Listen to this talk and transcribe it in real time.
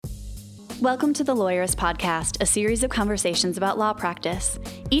Welcome to the Lawyerist Podcast, a series of conversations about law practice.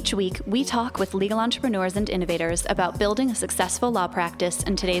 Each week, we talk with legal entrepreneurs and innovators about building a successful law practice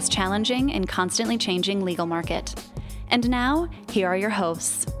in today's challenging and constantly changing legal market. And now, here are your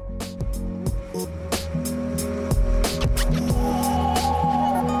hosts.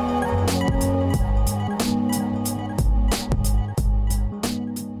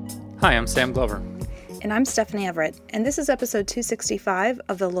 Hi, I'm Sam Glover. And I'm Stephanie Everett, and this is episode 265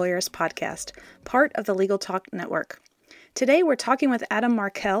 of the Lawyerist Podcast, part of the Legal Talk Network. Today we're talking with Adam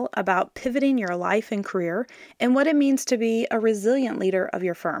Markel about pivoting your life and career and what it means to be a resilient leader of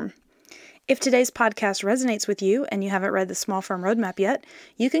your firm. If today's podcast resonates with you and you haven't read the Small Firm Roadmap yet,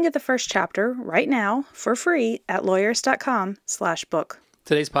 you can get the first chapter right now for free at lawyerist.com/book.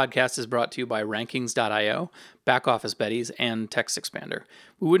 Today's podcast is brought to you by Rankings.io, Back Office Betties, and Text Expander.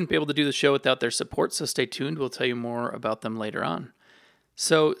 We wouldn't be able to do the show without their support, so stay tuned. We'll tell you more about them later on.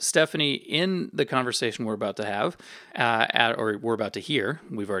 So, Stephanie, in the conversation we're about to have, or we're about to hear,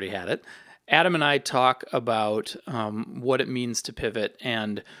 we've already had it, Adam and I talk about what it means to pivot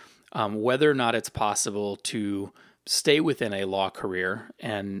and whether or not it's possible to stay within a law career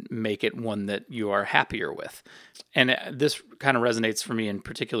and make it one that you are happier with. And this kind of resonates for me in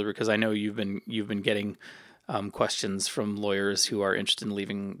particular because I know you've been getting questions from lawyers who are interested in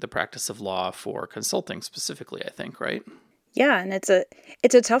leaving the practice of law for consulting specifically, I think, right? Yeah, and it's a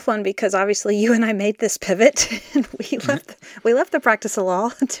tough one because obviously you and I made this pivot and we left the practice of law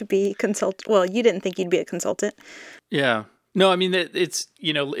to be consultant. Well, you didn't think you'd be a consultant. Yeah. No, I mean, it's,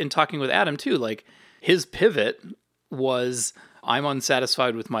 in talking with Adam too, like his pivot was, I'm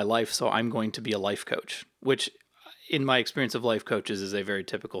unsatisfied with my life, so I'm going to be a life coach, which in my experience of life coaches is a very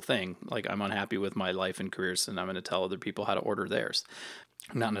typical thing. Like, I'm unhappy with my life and careers, and I'm going to tell other people how to order theirs.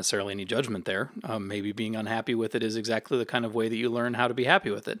 Not necessarily any judgment there. Maybe being unhappy with it is exactly the kind of way that you learn how to be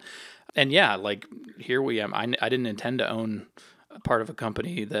happy with it. And yeah, like here we am. I didn't intend to own a part of a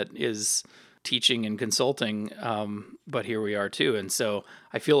company that is teaching and consulting, but here we are too. And so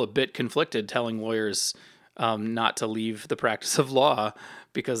I feel a bit conflicted telling lawyers not to leave the practice of law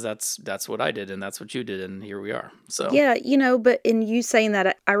because that's what I did and that's what you did, and here we are. So yeah, but in you saying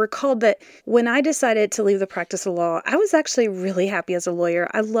that, I recalled that when I decided to leave the practice of law, I was actually really happy as a lawyer.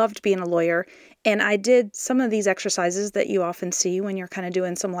 I loved being a lawyer, and I did some of these exercises that you often see when you're kind of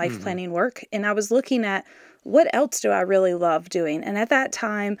doing some life planning work, and I was looking at what else do I really love doing? And at that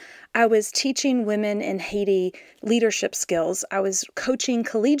time, I was teaching women in Haiti leadership skills. I was coaching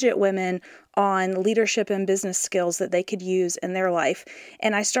collegiate women on leadership and business skills that they could use in their life.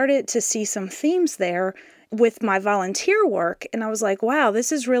 And I started to see some themes there with my volunteer work. And I was like, wow,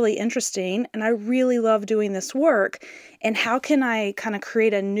 this is really interesting. And I really love doing this work. And how can I kind of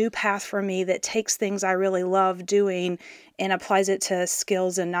create a new path for me that takes things I really love doing and applies it to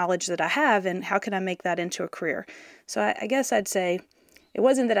skills and knowledge that I have? And how can I make that into a career? So I guess I'd say it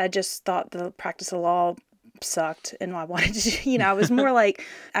wasn't that I just thought the practice of law sucked and I wanted to, I was more like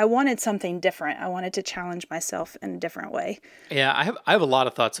I wanted something different. I wanted to challenge myself in a different way. Yeah, I have a lot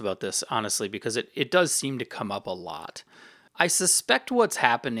of thoughts about this, honestly, because it does seem to come up a lot. I suspect what's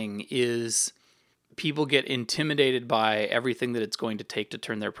happening is people get intimidated by everything that it's going to take to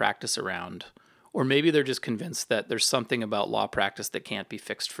turn their practice around. Or maybe they're just convinced that there's something about law practice that can't be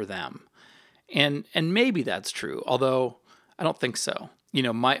fixed for them. And maybe that's true, although I don't think so.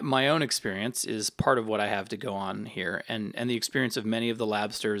 My own experience is part of what I have to go on here, and the experience of many of the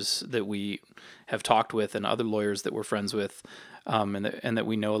labsters that we have talked with and other lawyers that we're friends with, and that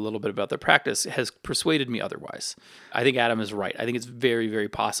we know a little bit about their practice has persuaded me otherwise. I think Adam is right. I think it's very, very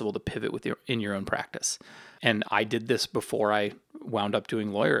possible to pivot in your own practice. And I did this before I wound up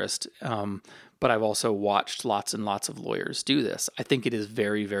doing Lawyerist, but I've also watched lots and lots of lawyers do this. I think it is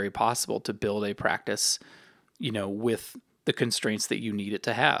very, very possible to build a practice, with the constraints that you need it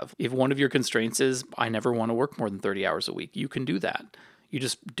to have. If one of your constraints is, I never want to work more than 30 hours a week, you can do that. You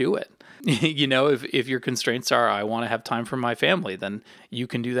just do it. If your constraints are, I want to have time for my family, then you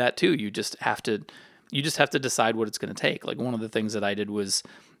can do that too. You just have to decide what it's going to take. Like one of the things that I did was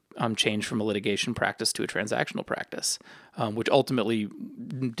change from a litigation practice to a transactional practice, which ultimately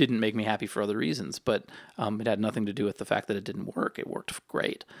didn't make me happy for other reasons, but it had nothing to do with the fact that it didn't work. It worked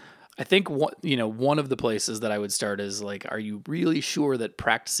great. I think one of the places that I would start is like, are you really sure that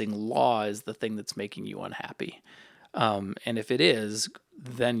practicing law is the thing that's making you unhappy? And if it is,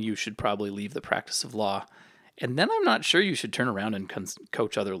 then you should probably leave the practice of law. And then I'm not sure you should turn around and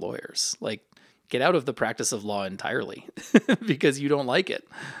coach other lawyers. Like, get out of the practice of law entirely because you don't like it.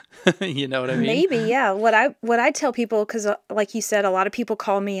 You know what I mean? Maybe, yeah. What I tell people, because like you said, a lot of people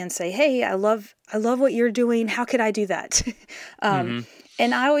call me and say, "Hey, I love what you're doing. How could I do that?"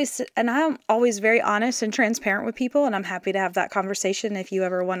 And I'm always very honest and transparent with people, and I'm happy to have that conversation if you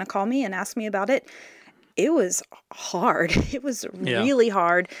ever want to call me and ask me about it. It was hard. It was really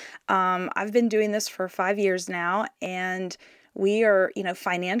hard. I've been doing this for 5 years now, and we are,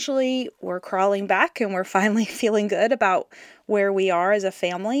 financially, we're crawling back and we're finally feeling good about where we are as a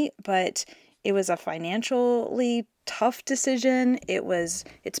family. But it was a financially tough decision.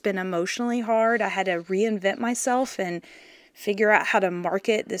 It's been emotionally hard. I had to reinvent myself and figure out how to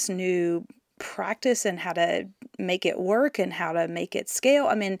market this new practice and how to make it work and how to make it scale.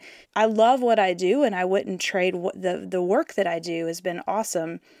 I mean, I love what I do and I wouldn't trade the work that I do has been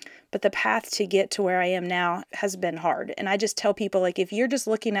awesome, but the path to get to where I am now has been hard. And I just tell people, like, if you're just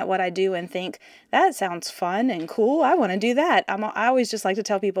looking at what I do and think that sounds fun and cool, I want to do that. I always just like to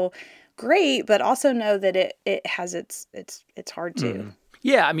tell people, great, but also know that it has it's hard too.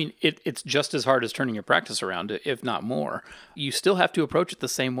 Yeah, I mean, it's just as hard as turning your practice around, if not more. You still have to approach it the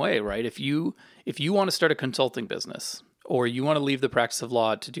same way, right? If you want to start a consulting business, or you want to leave the practice of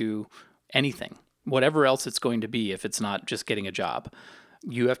law to do anything, whatever else it's going to be, if it's not just getting a job,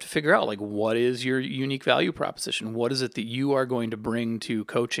 you have to figure out, like, what is your unique value proposition? What is it that you are going to bring to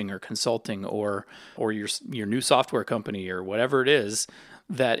coaching or consulting or your new software company or whatever it is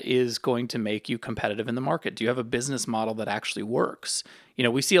that is going to make you competitive in the market? Do you have a business model that actually works?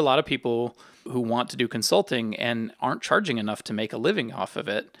 We see a lot of people who want to do consulting and aren't charging enough to make a living off of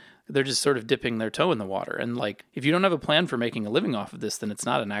it. They're just sort of dipping their toe in the water. And, like, if you don't have a plan for making a living off of this, then it's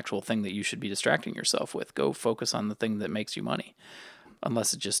not an actual thing that you should be distracting yourself with. Go focus on the thing that makes you money,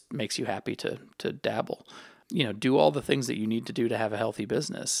 unless it just makes you happy to dabble. Do all the things that you need to do to have a healthy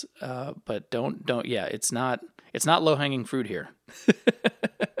business. But it's not low-hanging fruit here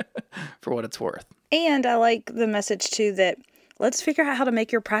for what it's worth. And I like the message too that let's figure out how to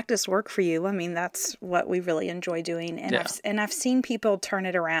make your practice work for you. I mean, that's what we really enjoy doing. And I've seen people turn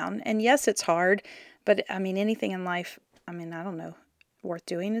it around. And yes, it's hard, but I mean, anything in life, I mean, I don't know, worth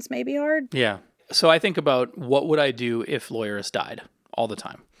doing is maybe hard. Yeah. So I think about, what would I do if Lawyerist died all the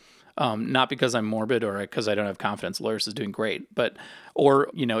time? Not because I'm morbid or because I don't have confidence. Lawyerist is doing great,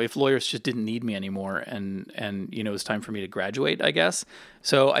 or if Lawyerist just didn't need me anymore and it was time for me to graduate, I guess.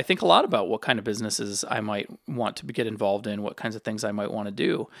 So I think a lot about what kind of businesses I might want to get involved in, what kinds of things I might want to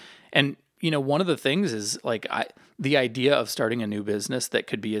do. And, one of the things is, like, the idea of starting a new business that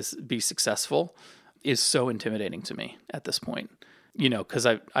could be successful is so intimidating to me at this point. Because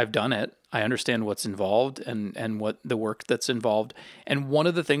I've done it. I understand what's involved and what the work that's involved. And one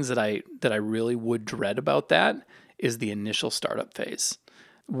of the things that I really would dread about that is the initial startup phase,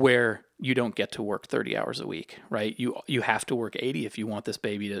 where you don't get to work 30 hours a week, right? You have to work 80 if you want this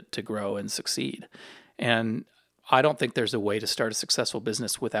baby to grow and succeed. And I don't think there's a way to start a successful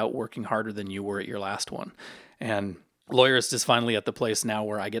business without working harder than you were at your last one. And Lawyerist is finally at the place now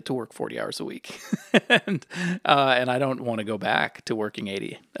where I get to work 40 hours a week. and I don't want to go back to working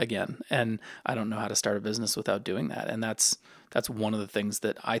 80 again. And I don't know how to start a business without doing that. And that's one of the things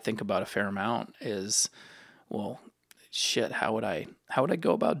that I think about a fair amount is, well, shit, how would I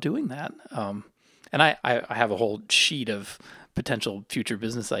go about doing that? And I have a whole sheet of potential future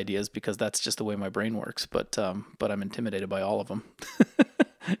business ideas because that's just the way my brain works. But I'm intimidated by all of them.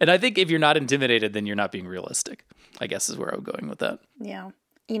 And I think if you're not intimidated, then you're not being realistic, I guess, is where I'm going with that. Yeah.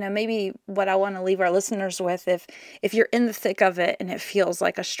 Maybe what I want to leave our listeners with, if you're in the thick of it and it feels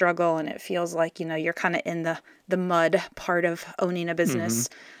like a struggle and it feels like, you're kind of in the mud part of owning a business,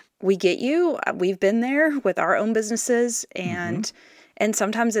 we get you. We've been there with our own businesses, and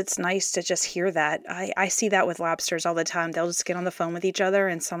sometimes it's nice to just hear that. I see that with Labsters all the time. They'll just get on the phone with each other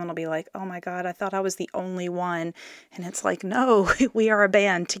and someone will be like, oh my God, I thought I was the only one. And it's like, no, we are a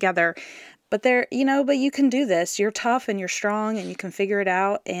band together. But but you can do this. You're tough and you're strong and you can figure it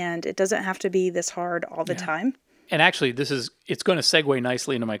out. And it doesn't have to be this hard all the time. And actually, it's going to segue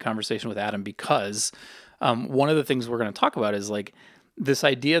nicely into my conversation with Adam, because one of the things we're going to talk about is, like, this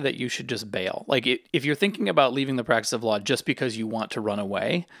idea that you should just bail. Like, if you're thinking about leaving the practice of law just because you want to run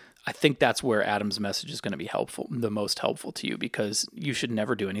away, I think that's where Adam's message is going to be the most helpful to you, because you should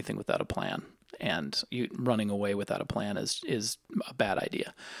never do anything without a plan. And running away without a plan is a bad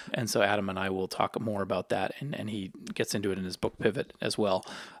idea. And so Adam and I will talk more about that, and he gets into it in his book Pivot as well.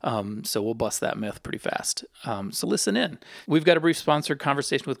 So we'll bust that myth pretty fast. So listen in. We've got a brief sponsored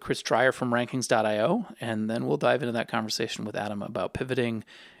conversation with Chris Dreyer from Rankings.io, and then we'll dive into that conversation with Adam about pivoting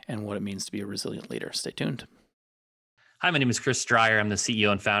and what it means to be a resilient leader. Stay tuned. Hi, my name is Chris Dreyer. I'm the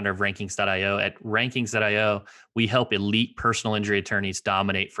CEO and founder of Rankings.io. At Rankings.io, we help elite personal injury attorneys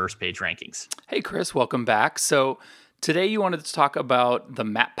dominate first page rankings. Hey, Chris, welcome back. So Today, you wanted to talk about the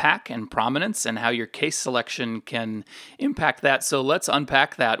map pack and prominence and how your case selection can impact that. So let's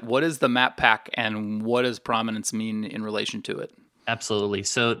unpack that. What is the map pack and what does prominence mean in relation to it? Absolutely.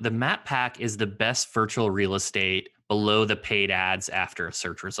 So the map pack is the best virtual real estate below the paid ads after a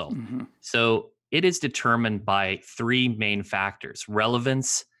search result. So it is determined by three main factors: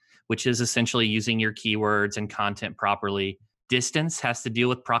 relevance, which is essentially using your keywords and content properly. Distance has to deal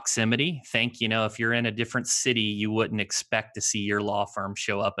with proximity. If you're in a different city, you wouldn't expect to see your law firm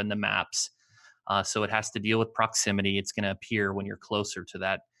show up in the maps. So it has to deal with proximity. It's going to appear when you're closer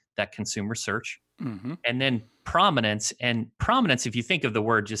to that consumer search. And then prominence. And prominence, if you think of the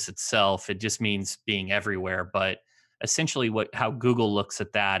word just itself, it just means being everywhere. But essentially how Google looks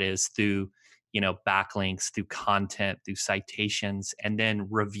at that is through backlinks, through content, through citations, and then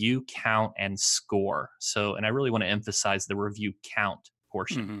review count and score. And I really want to emphasize the review count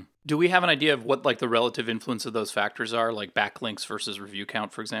portion. Do we have an idea of what the relative influence of those factors are, like backlinks versus review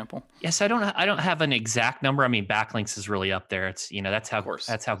count, for example? Yes, I don't have an exact number. I mean, backlinks is really up there. It's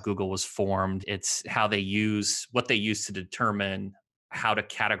that's how Google was formed. It's what they use to determine how to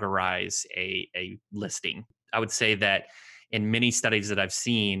categorize a listing. I would say that in many studies that I've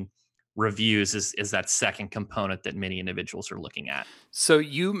seen, reviews is that second component that many individuals are looking at. So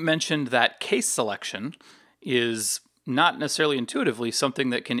you mentioned that case selection is not necessarily intuitively something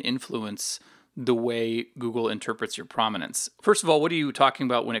that can influence the way Google interprets your prominence. First of all, what are you talking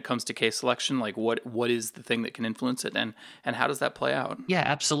about when it comes to case selection? Like what is the thing that can influence it, and how does that play out? Yeah,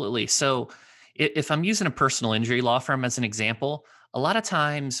 absolutely. So if I'm using a personal injury law firm as an example, a lot of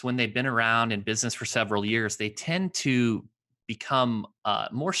times when they've been around in business for several years, they tend to become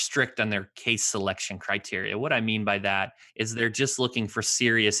more strict on their case selection criteria. What I mean by that is they're just looking for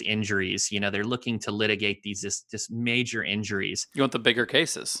serious injuries. They're looking to litigate these just major injuries. You want the bigger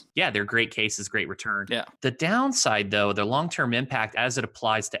cases. Yeah, they're great cases, great return. Yeah. The downside, though, the long-term impact as it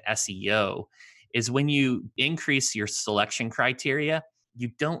applies to SEO is when you increase your selection criteria, you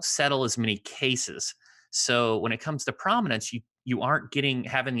don't settle as many cases. So when it comes to prominence, you aren't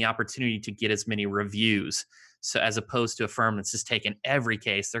having the opportunity to get as many reviews. So as opposed to a firm that's just taken every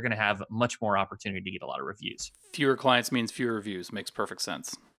case, they're going to have much more opportunity to get a lot of reviews. Fewer clients means fewer reviews. Makes perfect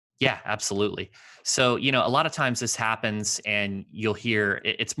sense. Yeah, absolutely. So, a lot of times this happens and you'll hear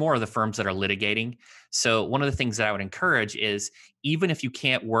it's more of the firms that are litigating. So one of the things that I would encourage is, even if you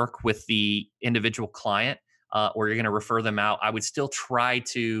can't work with the individual client, or you're going to refer them out, I would still try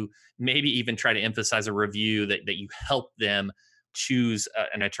to emphasize a review that you help them choose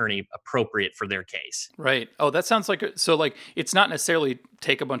an attorney appropriate for their case. Right. Oh, that sounds it's not necessarily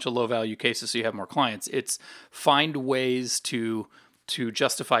take a bunch of low value cases so you have more clients. It's find ways to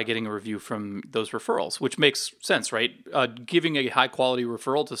justify getting a review from those referrals, which makes sense, right? Giving a high quality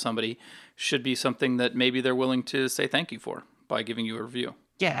referral to somebody should be something that maybe they're willing to say thank you for by giving you a review.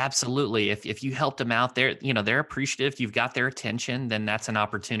 Yeah, absolutely. If you helped them out, they're appreciative. You've got their attention, then that's an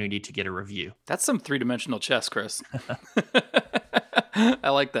opportunity to get a review. That's some three-dimensional chess, Chris. I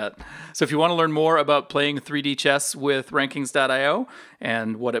like that. So if you want to learn more about playing 3D chess with Rankings.io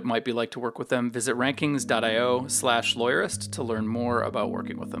and what it might be like to work with them, visit Rankings.io/lawyerist to learn more about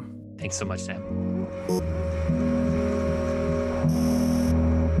working with them. Thanks so much, Sam.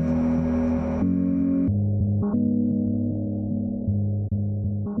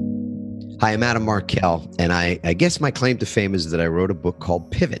 Hi, I'm Adam Markell, and I guess my claim to fame is that I wrote a book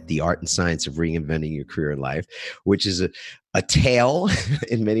called Pivot, The Art and Science of Reinventing Your Career and Life, which is a tale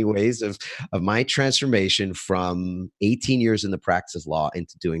in many ways of my transformation from 18 years in the practice of law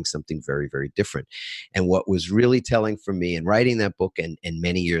into doing something very, very different. And what was really telling for me in writing that book and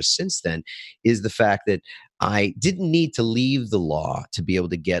many years since then is the fact that I didn't need to leave the law to be able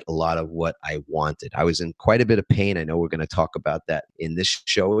to get a lot of what I wanted. I was in quite a bit of pain. I know we're going to talk about that in this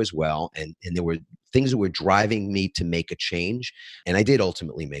show as well. And there were things that were driving me to make a change. And I did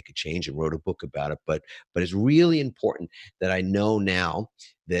ultimately make a change and wrote a book about it. But it's really important that I know now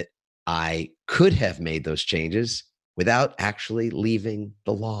that I could have made those changes without actually leaving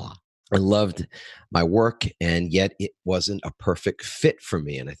the law. I loved my work, and yet it wasn't a perfect fit for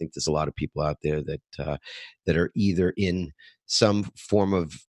me. And I think there's a lot of people out there that are either in some form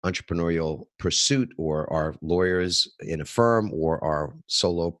of entrepreneurial pursuit, or are lawyers in a firm, or are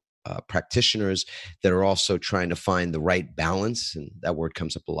solo practitioners that are also trying to find the right balance. And that word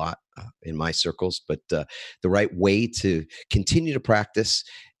comes up a lot in my circles, but the right way to continue to practice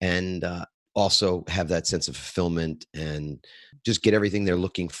and also have that sense of fulfillment and just get everything they're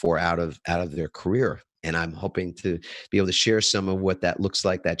looking for out of their career. And I'm hoping to be able to share some of what that looks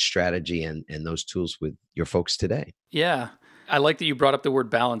like, that strategy and those tools with your folks today. Yeah. I like that you brought up the word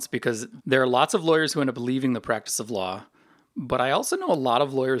balance, because there are lots of lawyers who end up leaving the practice of law. But I also know a lot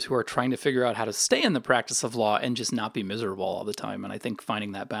of lawyers who are trying to figure out how to stay in the practice of law and just not be miserable all the time. And I think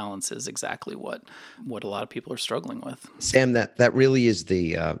finding that balance is exactly what a lot of people are struggling with. Sam, that really is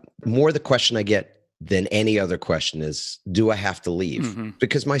the more the question I get than any other question is, do I have to leave? Mm-hmm.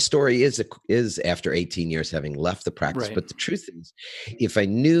 Because my story is after 18 years having left the practice. Right. But the truth is, if I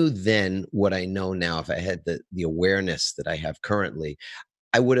knew then what I know now, if I had the awareness that I have currently,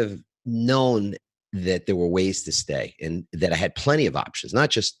 I would have known that there were ways to stay and that I had plenty of options, not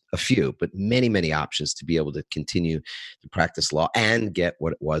just a few, but many, many options to be able to continue to practice law and get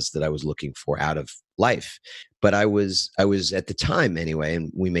what it was that I was looking for out of life. But I was at the time anyway,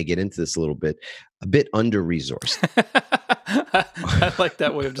 and we may get into this a little bit, a bit under-resourced. I like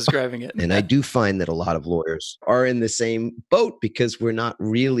that way of describing it. And I do find that a lot of lawyers are in the same boat because we're not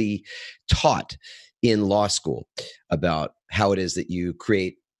really taught in law school about how it is that you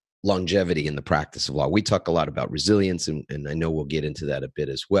create longevity in the practice of law. We talk a lot about resilience, and I know we'll get into that a bit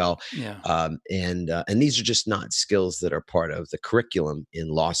as well. Yeah. And these are just not skills that are part of the curriculum in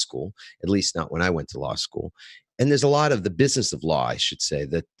law school, at least not when I went to law school. And there's a lot of the business of law, I should say,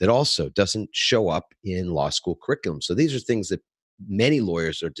 that also doesn't show up in law school curriculum. So these are things that many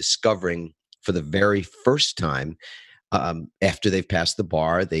lawyers are discovering for the very first time after they've passed the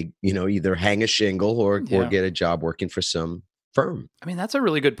bar. They, either hang a shingle or get a job working for some firm. I mean, that's a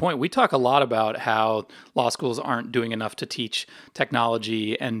really good point. We talk a lot about how law schools aren't doing enough to teach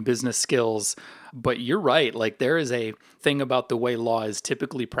technology and business skills, but you're right. Like, there is a thing about the way law is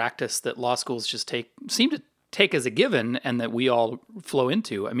typically practiced that law schools just seem to take as a given, and that we all flow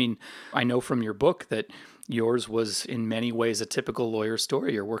into. I mean, I know from your book that yours was in many ways a typical lawyer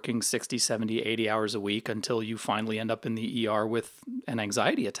story. You're working 60, 70, 80 hours a week until you finally end up in the ER with an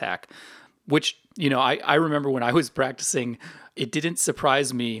anxiety attack. Which, I remember when I was practicing, it didn't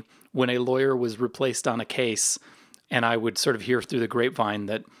surprise me when a lawyer was replaced on a case and I would sort of hear through the grapevine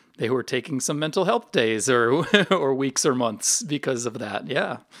that they were taking some mental health days or weeks or months because of that.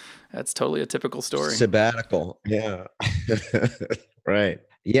 Yeah, that's totally a typical story. Sabbatical. Yeah. Right.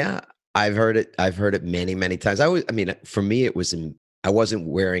 Yeah. I've heard it many, many times. For me, I wasn't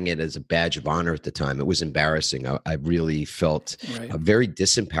wearing it as a badge of honor at the time. It was embarrassing. I really felt very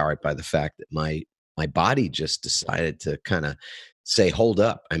disempowered by the fact that my body just decided to kind of say, hold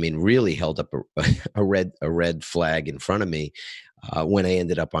up. I mean, really held up a red flag in front of me when I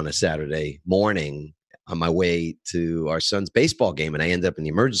ended up on a Saturday morning on my way to our son's baseball game. And I ended up in the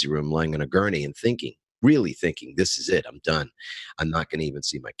emergency room lying on a gurney and really thinking, this is it. I'm done. I'm not going to even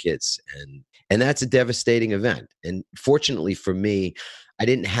see my kids. And that's a devastating event. And fortunately for me, I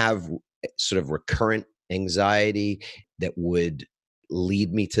didn't have sort of recurrent anxiety that would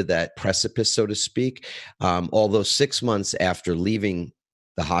lead me to that precipice, so to speak. Although 6 months after leaving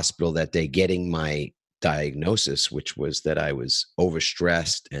the hospital that day, getting my diagnosis, which was that I was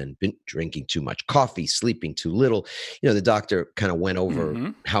overstressed and been drinking too much coffee, sleeping too little. The doctor kind of went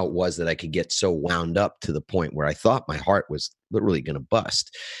over how it was that I could get so wound up to the point where I thought my heart was literally going to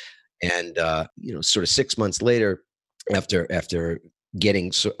bust. And, sort of 6 months later, after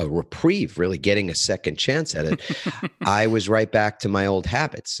getting a reprieve, really getting a second chance at it, I was right back to my old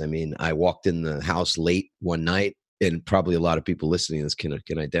habits. I mean, I walked in the house late one night, and probably a lot of people listening to this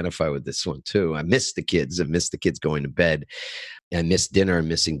can identify with this one too. I missed the kids. I missed the kids going to bed. I missed dinner, and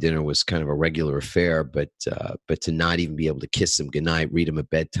missing dinner was kind of a regular affair. But to not even be able to kiss them goodnight, read them a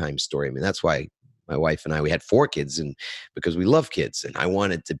bedtime story. I mean, that's why my wife and I, we had 4 kids, and because we love kids, and I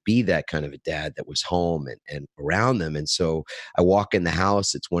wanted to be that kind of a dad that was home and around them. And so I walk in the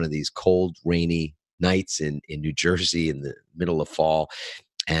house. It's one of these cold, rainy nights in New Jersey in the middle of fall.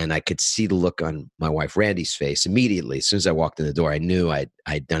 And I could see the look on my wife Randy's face immediately. As soon as I walked in the door, I knew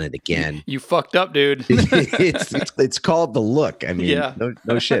I'd done it again. You fucked up, dude. it's called the look. I mean, yeah.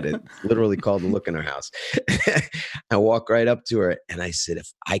 no shit. It's literally called the look in our house. I walk right up to her and I said,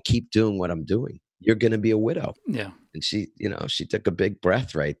 if I keep doing what I'm doing, you're going to be a widow. Yeah. And she took a big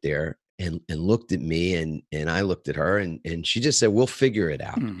breath right there and looked at me, and I looked at her, and she just said, we'll figure it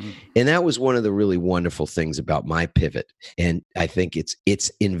out. Mm-hmm. And that was one of the really wonderful things about my pivot. And I think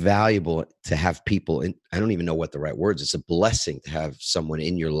it's invaluable to have people, and I don't even know what the right words, it's a blessing to have someone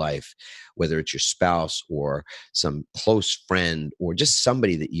in your life, whether it's your spouse or some close friend or just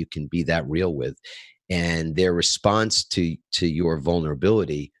somebody that you can be that real with. And their response to your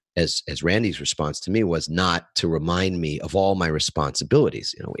vulnerability, as Randy's response to me, was not to remind me of all my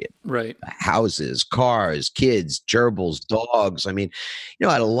responsibilities. We had houses, cars, kids, gerbils, dogs. I mean,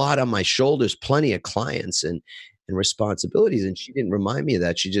 I had a lot on my shoulders, plenty of clients and responsibilities. And she didn't remind me of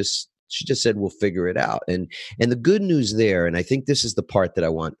that. She just She just said, we'll figure it out. And the good news there, and I think this is the part that I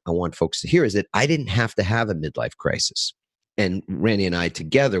want folks to hear, is that I didn't have to have a midlife crisis. And Randy and I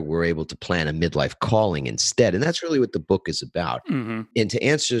together were able to plan a midlife calling instead. And that's really what the book is about. Mm-hmm. And to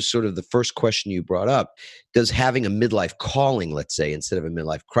answer sort of the first question you brought up, does having a midlife calling, let's say, instead of a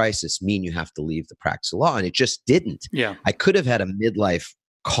midlife crisis, mean you have to leave the practice of law? And it just didn't. Yeah. I could have had a midlife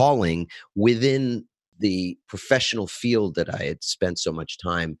calling within the professional field that I had spent so much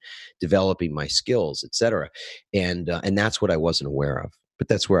time developing my skills, et cetera. And that's what I wasn't aware of. But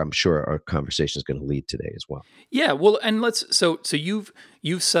that's where I'm sure our conversation is going to lead today as well. Yeah, well, and so you've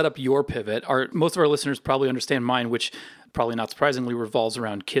set up your pivot. Most of our listeners probably understand mine, which probably not surprisingly revolves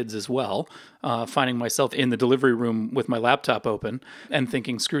around kids as well. Finding myself in the delivery room with my laptop open and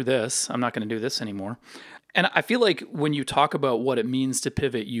thinking, screw this, I'm not going to do this anymore. And I feel like when you talk about what it means to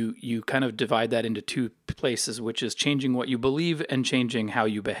pivot, you kind of divide that into two places, which is changing what you believe and changing how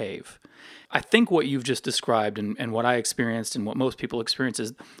you behave. I think what you've just described and what I experienced and what most people experience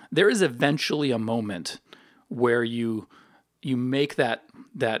is there is eventually a moment where you make that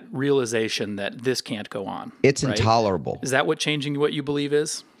realization that this can't go on. It's right? intolerable. Is that what changing what you believe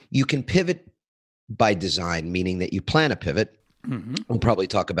is? You can pivot by design, meaning that you plan a pivot. Mm-hmm. We'll probably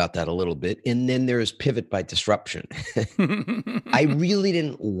talk about that a little bit. And then there's pivot by disruption. I really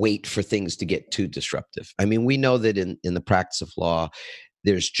didn't wait for things to get too disruptive. I mean, we know that in the practice of law,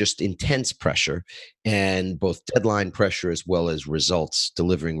 there's just intense pressure, and both deadline pressure as well as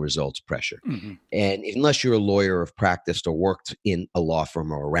delivering results pressure. Mm-hmm. And unless you're a lawyer or have practiced or worked in a law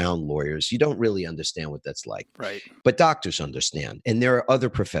firm or around lawyers, you don't really understand what that's like. Right. But doctors understand, and there are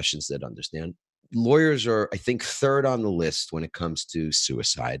other professions that understand. Lawyers are, I think, third on the list when it comes to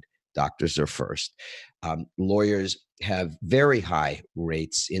suicide. Doctors are first. Lawyers have very high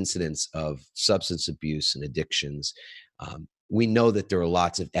incidence of substance abuse and addictions. We know that there are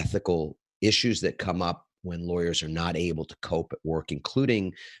lots of ethical issues that come up when lawyers are not able to cope at work,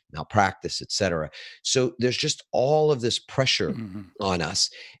 including malpractice, et cetera. So there's just all of this pressure Mm-hmm. on us.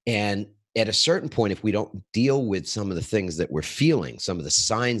 And at a certain point, if we don't deal with some of the things that we're feeling, some of the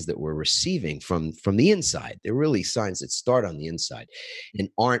signs that we're receiving from the inside, they're really signs that start on the inside and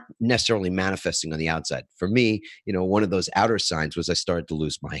aren't necessarily manifesting on the outside. For me, one of those outer signs was I started to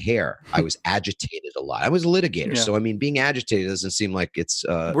lose my hair. I was agitated a lot. I was a litigator. Yeah. So, I mean, being agitated doesn't seem like it's...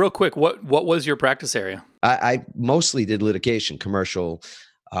 Real quick, what was your practice area? I mostly did litigation, commercial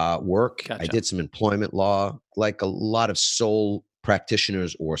work. Gotcha. I did some employment law, like a lot of sole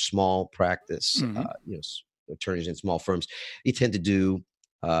practitioners or small practice, Mm-hmm. Attorneys in small firms. You tend to do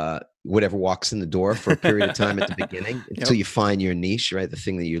whatever walks in the door for a period of time at the beginning until you find your niche, right? The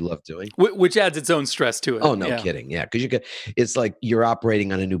thing that you love doing. Which adds its own stress to it. Oh, no kidding. Yeah. Because it's like you're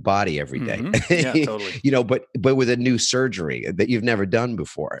operating on a new body every day. Mm-hmm. Yeah, totally. But with a new surgery that you've never done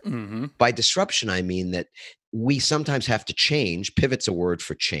before. Mm-hmm. By disruption, I mean that we sometimes have to change. Pivot's a word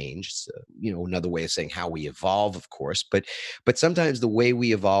for change. It's, another way of saying how we evolve, of course. But sometimes the way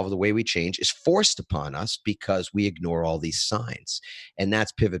we evolve, the way we change is forced upon us because we ignore all these signs. And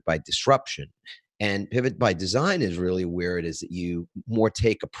that's pivot by disruption. And pivot by design is really where it is that you more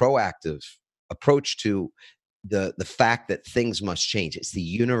take a proactive approach to the fact that things must change. It's the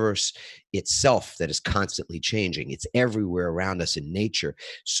universe itself that is constantly changing. It's everywhere around us in nature.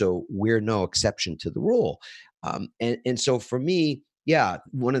 So we're no exception to the rule. And so for me,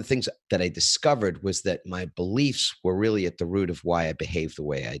 one of the things that I discovered was that my beliefs were really at the root of why I behaved the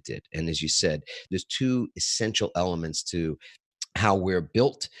way I did. And as you said, there's two essential elements to how we're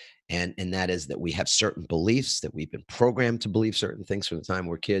built. And that is that we have certain beliefs, that we've been programmed to believe certain things from the time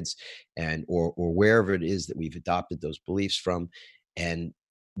we're kids, or wherever it is that we've adopted those beliefs from. And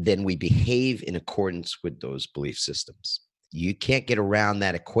then we behave in accordance with those belief systems. You can't get around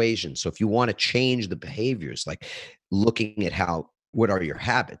that equation. So if you want to change the behaviors, like looking at what are your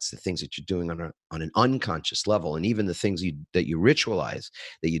habits, the things that you're doing on an unconscious level, and even the things that you ritualize,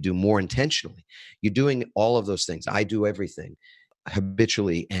 that you do more intentionally, you're doing all of those things. I do everything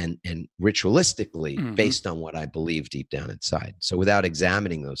habitually and ritualistically based on what I believe deep down inside. So without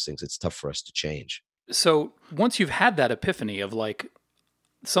examining those things, it's tough for us to change. So once you've had that epiphany of like,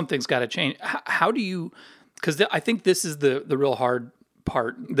 something's got to change, how do you, because I think this is the real hard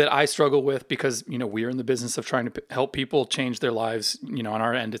part that I struggle with, because, we're in the business of trying to help people change their lives, on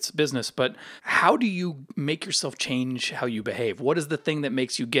our end, it's business, but how do you make yourself change how you behave? What is the thing that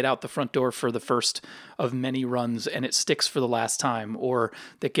makes you get out the front door for the first of many runs and it sticks for the last time, or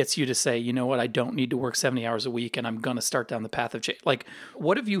that gets you to say, you know what, I don't need to work 70 hours a week and I'm going to start down the path of change? Like,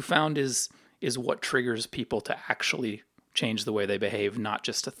 what have you found is what triggers people to actually change the way they behave, not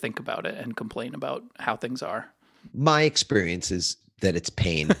just to think about it and complain about how things are? My experience is that it's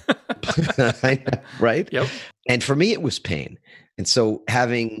pain. Right? Yep. And for me, it was pain. And so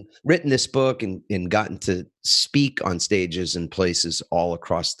having written this book and gotten to speak on stages and places all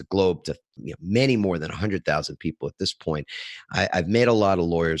across the globe to many more than 100,000 people at this point, I've met a lot of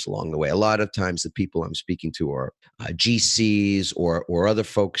lawyers along the way. A lot of times the people I'm speaking to are GCs or other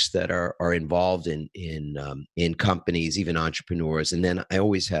folks that are involved in companies, even entrepreneurs. And then I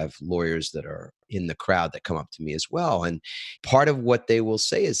always have lawyers that are in the crowd that come up to me as well. And part of what they will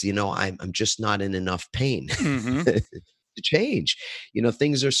say is, I'm just not in enough pain. Mm-hmm. To change.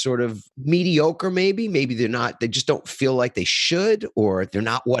 Things are sort of mediocre, maybe they're not, they just don't feel like they should, or they're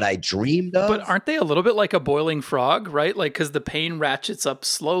not what I dreamed of. But aren't they a little bit like a boiling frog, right? Like, because the pain ratchets up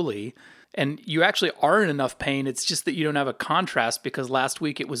slowly and you actually are in enough pain. It's just that you don't have a contrast because last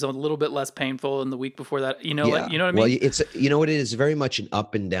week it was a little bit less painful and the week before that, you know what I mean? Well, it's, it is very much an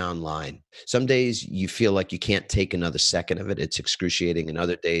up and down line. Some days you feel like you can't take another second of it. It's excruciating. And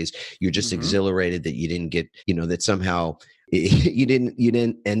other days you're just exhilarated that you didn't get, that somehow you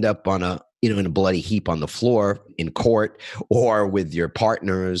didn't end up on in a bloody heap on the floor in court or with your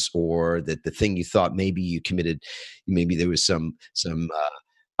partners, or that the thing you thought maybe you committed, maybe there was some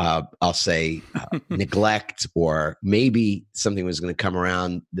I'll say neglect, or maybe something was going to come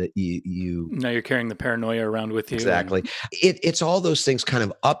around that you now you're carrying the paranoia around with you. Exactly. It's all those things kind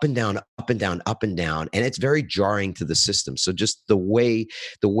of up and down, up and down, up and down. And it's very jarring to the system. So just the way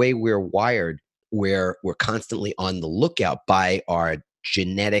we're wired, where we're constantly on the lookout by our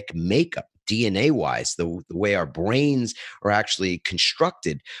genetic makeup, DNA wise, the way our brains are actually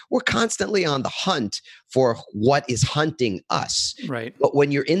constructed, we're constantly on the hunt for what is hunting us. Right. But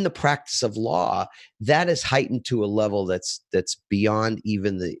when you're in the practice of law, that is heightened to a level that's beyond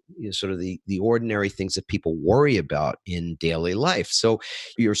even the sort of the ordinary things that people worry about in daily life. So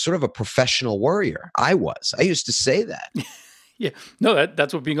you're sort of a professional worrier. I used to say that. Yeah, no,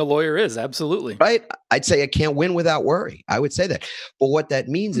 that's what being a lawyer is. Absolutely. Right. I'd say I can't win without worry. I would say that. But what that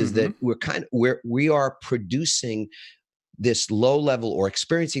means is that we are producing this low level, or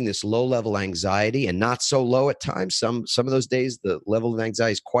experiencing this low level anxiety, and not so low at times. Some of those days, the level of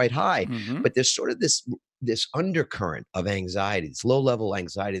anxiety is quite high, but there's sort of this undercurrent of anxiety, this low level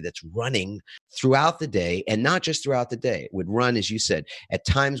anxiety that's running throughout the day, and not just throughout the day. It would run, as you said, at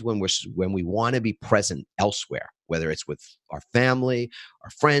times when we want to be present elsewhere, whether it's with our family, our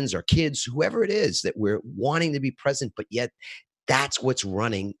friends, our kids, whoever it is that we're wanting to be present, but yet that's what's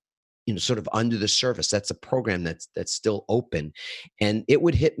running, sort of under the surface. That's a program that's still open. And it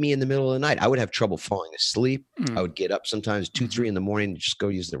would hit me in the middle of the night. I would have trouble falling asleep. I would get up sometimes 2, 3 in the morning to just go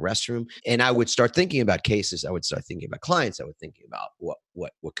use the restroom. And I would start thinking about cases. I would start thinking about clients. I would thinking about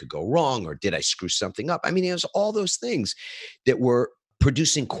what could go wrong, or did I screw something up? I mean, it was all those things that were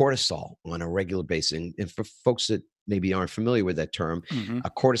producing cortisol on a regular basis. And for folks that maybe aren't familiar with that term,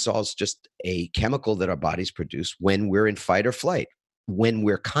 cortisol is just a chemical that our bodies produce when we're in fight or flight. When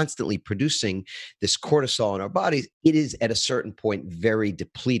we're constantly producing this cortisol in our bodies, it is at a certain point very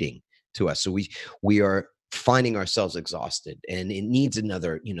depleting to us. So we are finding ourselves exhausted, and it needs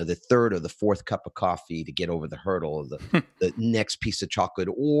another, the third or the fourth cup of coffee to get over the hurdle of the next piece of chocolate,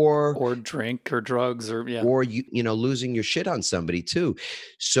 or drink or drugs, or losing your shit on somebody too.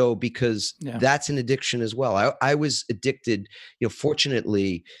 So because that's an addiction as well. I was addicted.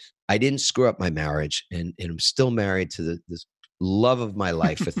 Fortunately, I didn't screw up my marriage, and I'm still married to this love of my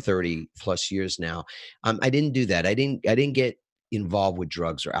life for 30 plus years now. I didn't do that. I didn't get involved with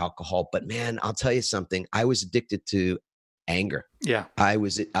drugs or alcohol, but man, I'll tell you something. I was addicted to anger. Yeah. I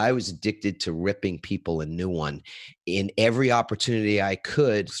was addicted to ripping people a new one in every opportunity I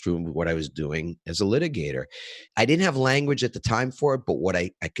could through what I was doing as a litigator. I didn't have language at the time for it, but what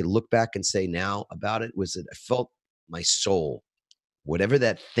I could look back and say now about it was that I felt my soul, whatever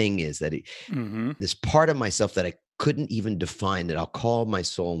that thing is, that this part of myself that I couldn't even define, that I'll call my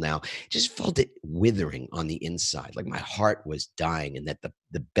soul now, just felt it withering on the inside, like my heart was dying, and that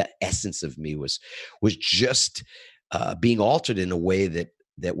the essence of me was just being altered in a way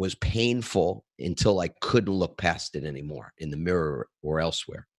that was painful until I couldn't look past it anymore in the mirror or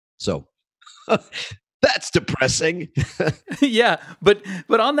elsewhere. So that's depressing. Yeah, but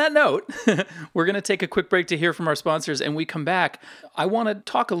on that note, we're going to take a quick break to hear from our sponsors, and we come back. I want to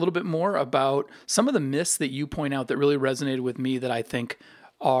talk a little bit more about some of the myths that you point out that really resonated with me, that I think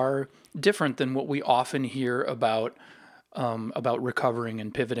are different than what we often hear about recovering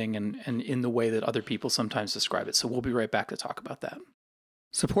and pivoting and in the way that other people sometimes describe it. So we'll be right back to talk about that.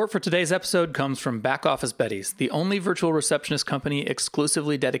 Support for today's episode comes from Back Office Betties, the only virtual receptionist company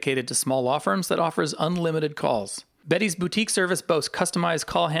exclusively dedicated to small law firms that offers unlimited calls. Betty's boutique service boasts customized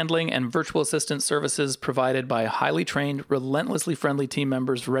call handling and virtual assistant services provided by highly trained, relentlessly friendly team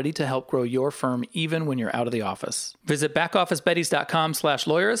members ready to help grow your firm even when you're out of the office. Visit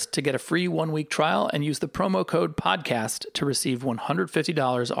backofficebettys.com/lawyerist to get a free 1-week trial and use the promo code podcast to receive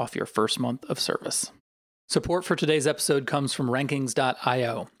 $150 off your first month of service. Support for today's episode comes from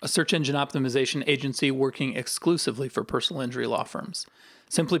Rankings.io, a search engine optimization agency working exclusively for personal injury law firms.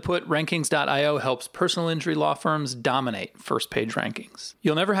 Simply put, Rankings.io helps personal injury law firms dominate first-page rankings.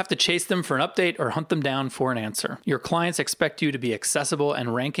 You'll never have to chase them for an update or hunt them down for an answer. Your clients expect you to be accessible, and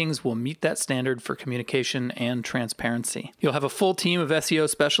Rankings will meet that standard for communication and transparency. You'll have a full team of SEO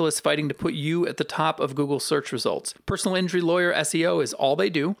specialists fighting to put you at the top of Google search results. Personal injury lawyer SEO is all they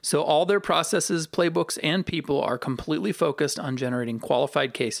do, so all their processes, playbooks, and people are completely focused on generating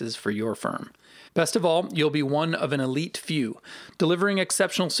qualified cases for your firm. Best of all, you'll be one of an elite few. Delivering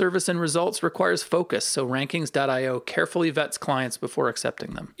exceptional service and results requires focus, so Rankings.io carefully vets clients before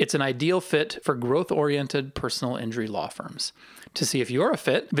accepting them. It's an ideal fit for growth-oriented personal injury law firms. To see if you're a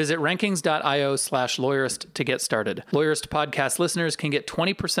fit, visit Rankings.io/lawyerist to get started. Lawyerist podcast listeners can get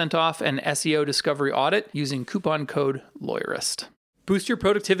 20% off an SEO discovery audit using coupon code LAWYERIST. Boost your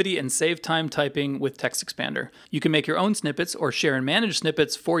productivity and save time typing with TextExpander. You can make your own snippets or share and manage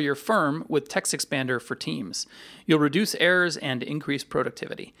snippets for your firm with TextExpander for Teams. You'll reduce errors and increase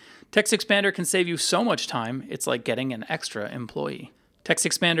productivity. TextExpander can save you so much time, it's like getting an extra employee.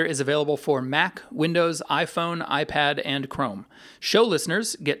 TextExpander is available for Mac, Windows, iPhone, iPad, and Chrome. Show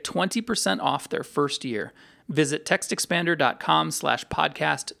listeners get 20% off their first year. Visit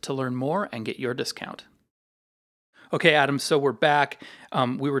textexpander.com/podcast to learn more and get your discount. Okay, Adam, so we're back.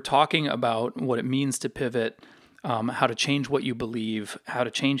 We were talking about what it means to pivot, how to change what you believe, how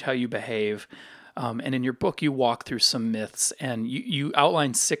to change how you behave. And in your book, you walk through some myths, and you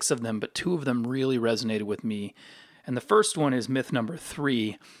outlined 6 of them, but 2 of them really resonated with me. And the first one is myth number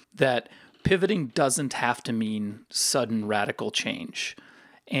 3, that pivoting doesn't have to mean sudden radical change.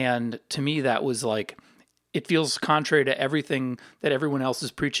 And to me, that was like, it feels contrary to everything that everyone else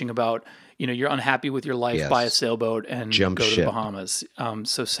is preaching about. You know, you're unhappy with your life, buy a sailboat and go to the Bahamas.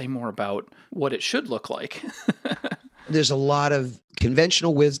 So say more about what it should look like. There's a lot of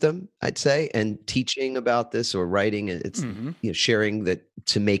conventional wisdom, I'd say, and teaching about this or writing. It's sharing that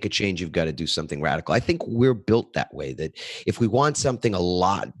to make a change, you've got to do something radical. I think we're built that way, that if we want something a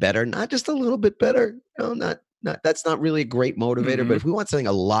lot better, not just a little bit better, that's not really a great motivator, but if we want something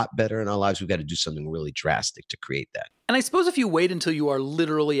a lot better in our lives, we've got to do something really drastic to create that. And I suppose if you wait until you are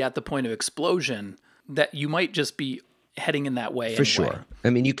literally at the point of explosion, that you might just be heading in that way. For sure. I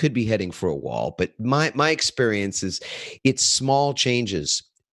mean, you could be heading for a wall, but my experience is it's small changes,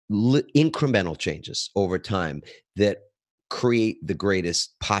 incremental changes over time that create the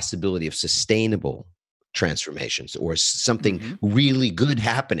greatest possibility of sustainable transformations or something really good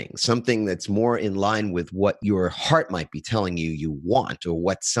happening, something that's more in line with what your heart might be telling you want, or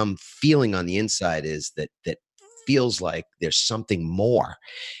what some feeling on the inside is that feels like there's something more.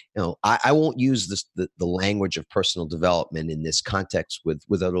 I won't use the language of personal development in this context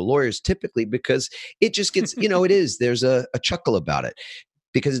with other lawyers typically, because it just gets, there's a chuckle about it,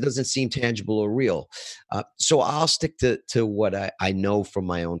 because it doesn't seem tangible or real. So I'll stick to what I know from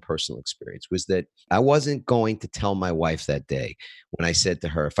my own personal experience, was that I wasn't going to tell my wife that day when I said to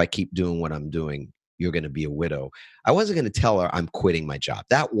her, if I keep doing what I'm doing, you're going to be a widow. I wasn't going to tell her I'm quitting my job.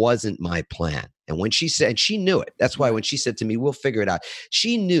 That wasn't my plan. And when she said, she knew it. That's why when she said to me, we'll figure it out,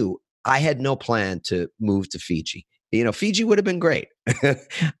 she knew I had no plan to move to Fiji. Fiji would have been great. It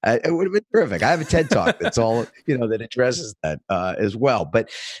would have been terrific. I have a TED Talk that's all, that addresses that as well. But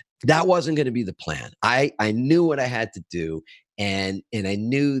that wasn't going to be the plan. I knew what I had to do. And I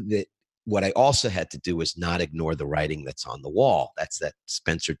knew that what I also had to do was not ignore the writing that's on the wall. That's that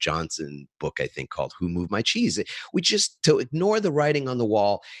Spencer Johnson book, I think, called Who Moved My Cheese? To ignore the writing on the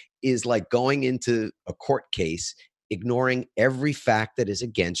wall is like going into a court case, ignoring every fact that is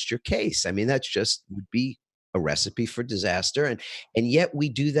against your case. I mean, that's just would be a recipe for disaster. And yet we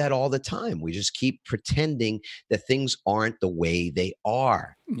do that all the time. We just keep pretending that things aren't the way they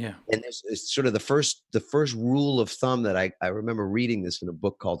are. Yeah. And this is sort of the first rule of thumb that I remember reading this in a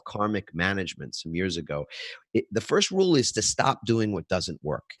book called Karmic Management some years ago. The first rule is to stop doing what doesn't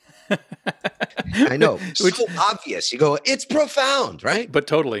work. I know. So obvious. You go, it's profound, right? But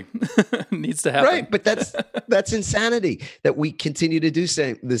totally needs to happen. Right. But that's insanity, that we continue to do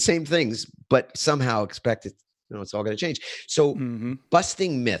the same things, but somehow expect it, it's all going to change. So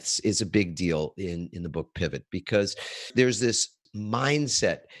busting myths is a big deal in the book Pivot, because there's this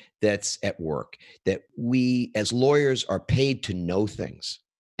mindset that's at work that we as lawyers are paid to know things.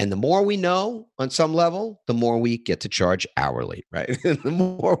 And the more we know on some level, the more we get to charge hourly, right?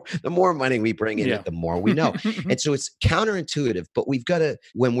 The more money we bring in, Yeah. the more we know. And so it's counterintuitive, but we've got to,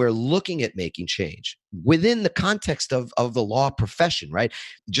 when we're looking at making change within the context of the law profession, right?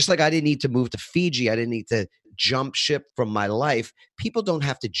 Just like I didn't need to move to Fiji, I didn't need to jump ship from my life. People don't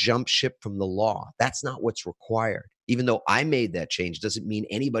have to jump ship from the law. That's not what's required. Even though I made that change, doesn't mean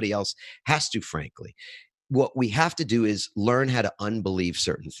anybody else has to, frankly. What we have to do is learn how to unbelieve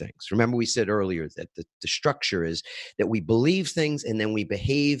certain things. Remember, we said earlier that the structure is that we believe things and then we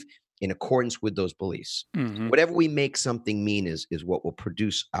behave in accordance with those beliefs. Mhm. Whatever we make something mean is what will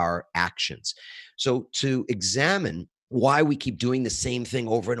produce our actions. So to examine why we keep doing the same thing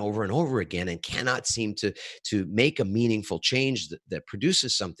over and over and over again and cannot seem to make a meaningful change that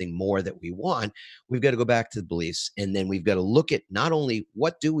produces something more that we want, we've got to go back to the beliefs, and then we've got to look at not only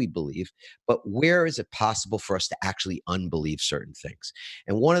what do we believe, but where is it possible for us to actually unbelieve certain things.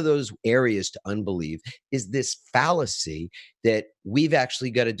 And one of those areas to unbelieve is this fallacy that we've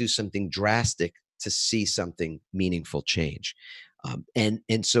actually got to do something drastic to see something meaningful change.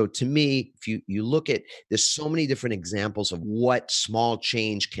 And so to me, if you look at, there's so many different examples of what small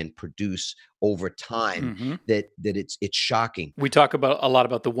change can produce over time Mhm. that it's shocking. We talk about a lot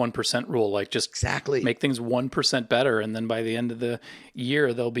about the 1% rule, like just Exactly. make things 1% better, and then by the end of the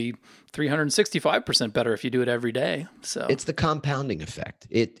year, they'll be 365% better if you do it every day. So It's the compounding effect.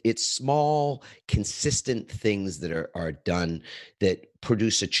 It's small, consistent things that are done that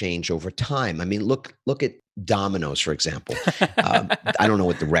produce a change over time. I mean, look at Domino's, for example. I don't know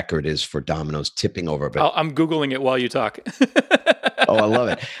what the record is for Domino's tipping over, but I'm Googling it while you talk. oh, I love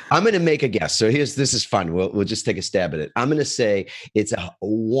it. I'm going to make a guess. So this is fun. We'll just take a stab at it. I'm going to say it's a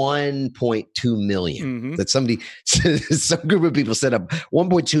 1.2 million. Mhm. That some group of people set up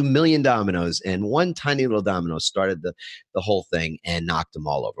 1.2 million dominoes, and one tiny little domino started the whole thing and knocked them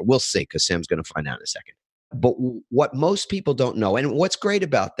all over. We'll see, because Sam's going to find out in a second. But what most people don't know, and what's great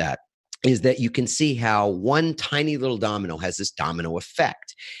about that, is that you can see how one tiny little domino has this domino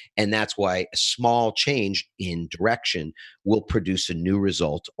effect. And that's why a small change in direction will produce a new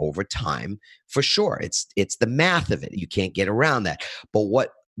result over time. For sure. It's the math of it. You can't get around that. But what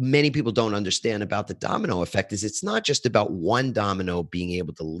many people don't understand about the domino effect is it's not just about one domino being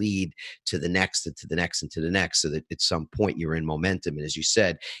able to lead to the next and to the next and to the next, so that at some point you're in momentum. And as you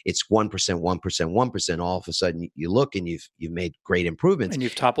said, it's 1%, 1%, 1%. All of a sudden you look and you've made great improvements. And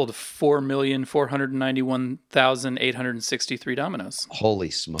you've toppled 4,491,863 dominoes. Holy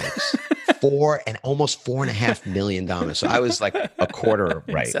smokes. Almost 4.5 million dominoes. So I was like a quarter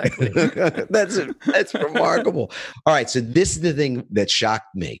right. Exactly. That's remarkable. All right. So this is the thing that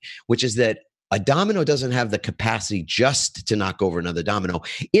shocked me, which is that a domino doesn't have the capacity just to knock over another domino.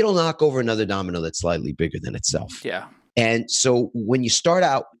 It'll knock over another domino that's slightly bigger than itself. Yeah. And so when you start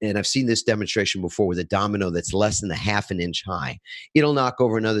out, and I've seen this demonstration before with a domino that's less than a half an inch high, it'll knock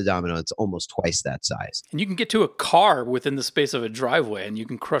over another domino that's almost twice that size. And you can get to a car within the space of a driveway, and you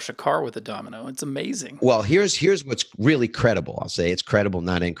can crush a car with a domino. It's amazing. Well, here's what's really credible. I'll say it's credible,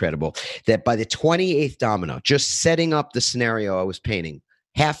 not incredible, that by the 28th domino, just setting up the scenario I was painting,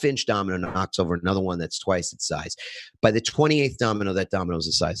 half-inch domino knocks over another one that's twice its size. By the 28th domino, that domino is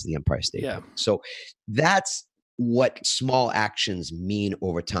the size of the Empire State Building. So that's what small actions mean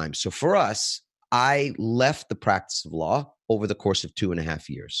over time. So for us, I left the practice of law over the course of 2.5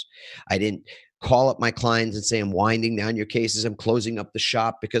 years. I didn't call up my clients and say, I'm winding down your cases, I'm closing up the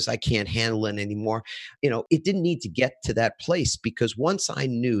shop because I can't handle it anymore. It didn't need to get to that place, because once I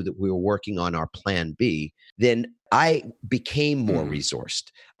knew that we were working on our plan B, then I became more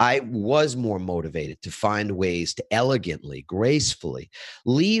resourced. I was more motivated to find ways to elegantly, gracefully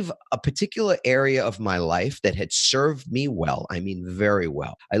leave a particular area of my life that had served me well. I mean, very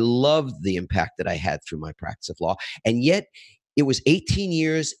well. I loved the impact that I had through my practice of law. And yet, it was 18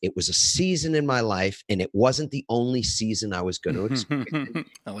 years. It was a season in my life, and it wasn't the only season I was going to experience.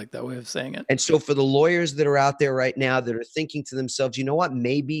 I like that way of saying it. And so for the lawyers that are out there right now that are thinking to themselves, you know what,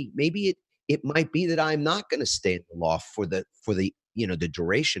 maybe it might be that I'm not going to stay in the law for the the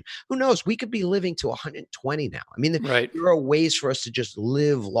duration. Who knows? We could be living to 120 now. I mean, Right. there are ways for us to just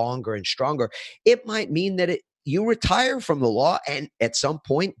live longer and stronger. It might mean that you retire from the law and at some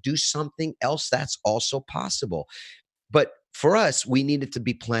point do something else. That's also possible. But for us, we needed to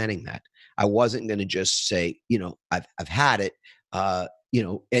be planning that. I wasn't going to just say, I've had it, and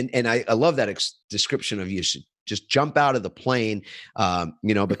I love that description of you should just jump out of the plane,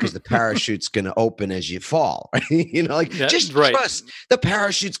 because the parachute's going to open as you fall. Just trust the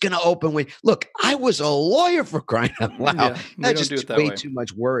parachute's going to open when. Look, I was a lawyer, for crying out loud. Yeah, That's just that way way. too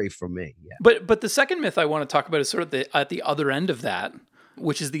much worry for me. Yeah. But the second myth I want to talk about is sort of at the other end of that,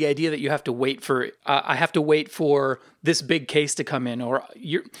 which is the idea that you have to wait for, I have to wait for this big case to come in, or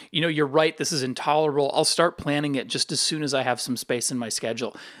you're right, this is intolerable. I'll start planning it just as soon as I have some space in my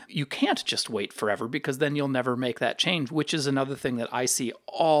schedule. You can't just wait forever, because then you'll never make that change, which is another thing that I see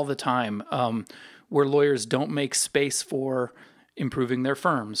all the time, where lawyers don't make space for improving their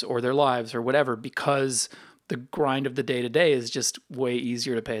firms or their lives or whatever, because the grind of the day-to-day is just way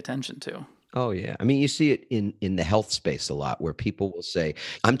easier to pay attention to. Oh yeah. I mean, you see it in the health space a lot, where people will say,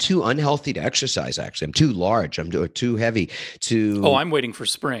 I'm too unhealthy to exercise. Actually, I'm too large. I'm too heavy to. Oh, I'm waiting for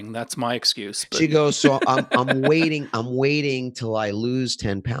spring. That's my excuse. She goes, so I'm waiting till I lose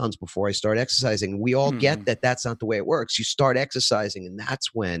 10 pounds before I start exercising. We all get that that's not the way it works. You start exercising, and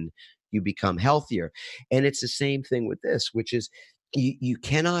that's when you become healthier. And it's the same thing with this, which is you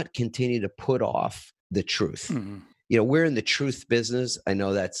cannot continue to put off the truth. We're in the truth business. I know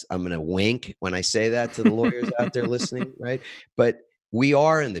I'm going to wink when I say that to the lawyers out there listening, right? But we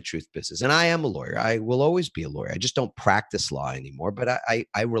are in the truth business, and I am a lawyer. I will always be a lawyer. I just don't practice law anymore, but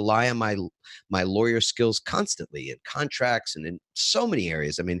I rely on my lawyer skills constantly in contracts and in so many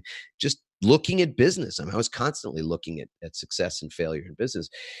areas. I mean, just looking at business. I was constantly looking at success and failure in business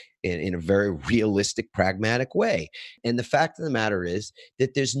in a very realistic, pragmatic way. And the fact of the matter is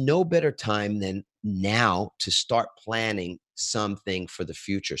that there's no better time than now to start planning something for the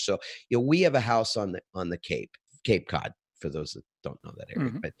future. So, we have a house on the Cape Cod, for those that don't know that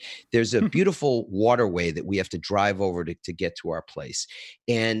area, but there's a beautiful waterway that we have to drive over to get to our place.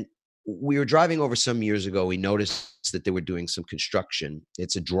 And we were driving over some years ago. We noticed that they were doing some construction.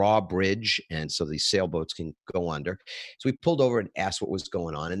 It's a drawbridge, and so these sailboats can go under. So we pulled over and asked what was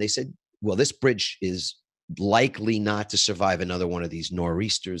going on. And they said, well, this bridge is likely not to survive another one of these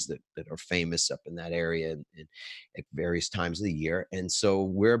nor'easters that are famous up in that area and at various times of the year. And so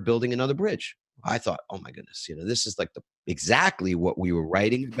we're building another bridge. I thought, oh my goodness, this is like exactly what we were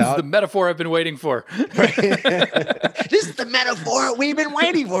writing about. This is the metaphor I've been waiting for. This is the metaphor we've been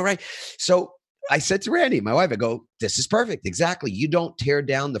waiting for, right? So I said to Randy, my wife, I go, this is perfect. Exactly. You don't tear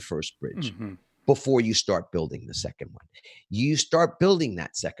down the first bridge before you start building the second one. You start building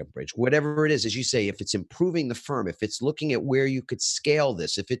that second bridge, whatever it is, as you say, if it's improving the firm, if it's looking at where you could scale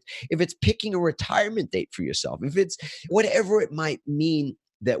this, if it's picking a retirement date for yourself, if it's whatever it might mean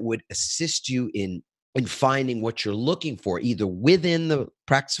that would assist you in finding what you're looking for, either within the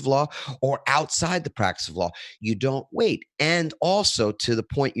practice of law or outside the practice of law. You don't wait. And also, to the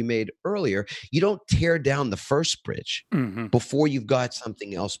point you made earlier, you don't tear down the first bridge before you've got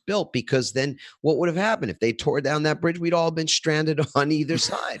something else built, because then what would have happened if they tore down that bridge? We'd all been stranded on either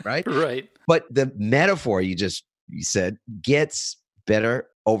side, right? Right. But the metaphor you said gets better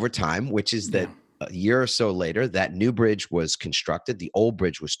over time, which is that a year or so later, that new bridge was constructed. The old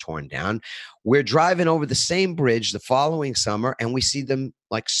bridge was torn down. We're driving over the same bridge the following summer, and we see them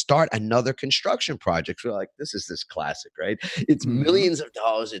start another construction project. We're like, this is classic, right? It's millions of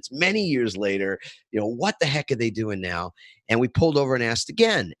dollars. It's many years later. What the heck are they doing now? And we pulled over and asked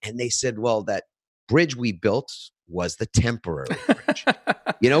again. And they said, well, that bridge we built was the temporary bridge.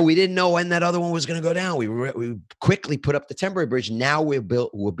 We didn't know when that other one was going to go down. We quickly put up the temporary bridge. Now we're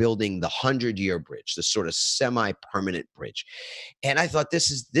building the 100-year bridge, the sort of semi-permanent bridge. And I thought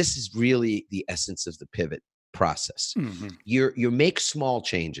this is really the essence of the pivot process. You make small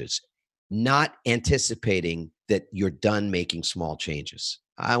changes, not anticipating that you're done making small changes.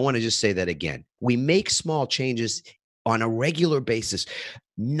 I want to just say that again. We make small changes on a regular basis,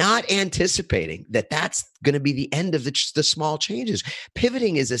 not anticipating that that's going to be the end of the small changes.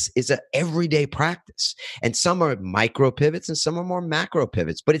 Pivoting is a everyday practice, and some are micro pivots and some are more macro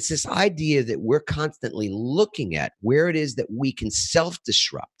pivots. But it's this idea that we're constantly looking at where it is that we can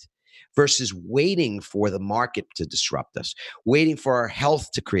self-disrupt versus waiting for the market to disrupt us, waiting for our health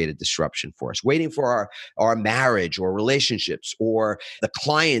to create a disruption for us, waiting for our marriage or relationships or the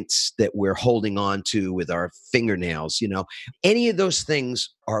clients that we're holding on to with our fingernails. Any of those things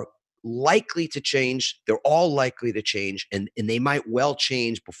are likely to change. They're all likely to change, and they might well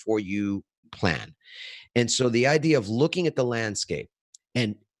change before you plan. And so the idea of looking at the landscape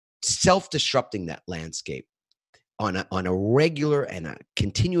and self-disrupting that landscape on a regular and a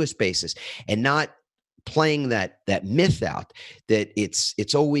continuous basis, and not playing that myth out that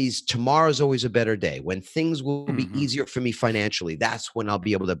it's always, tomorrow's always a better day. When things will be easier for me financially, that's when I'll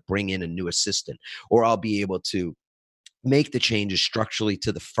be able to bring in a new assistant, or I'll be able to make the changes structurally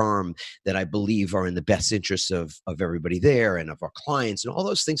to the firm that I believe are in the best interests of everybody there and of our clients, and all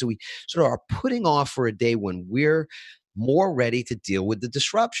those things that we sort of are putting off for a day when we're more ready to deal with the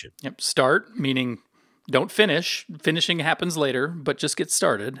disruption. Start, meaning don't finish. Finishing happens later, but just get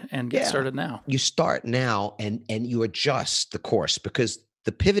started and get started now. You start now and you adjust the course, because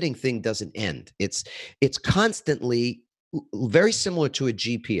the pivoting thing doesn't end. It's constantly very similar to a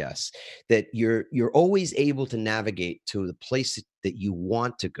GPS, that you're always able to navigate to the place that you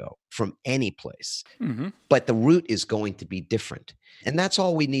want to go from any place. Mm-hmm. But the route is going to be different. And that's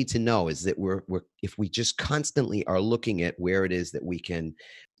all we need to know, is that we're if we just constantly are looking at where it is that we can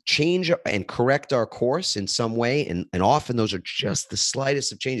change and correct our course in some way, and often those are just the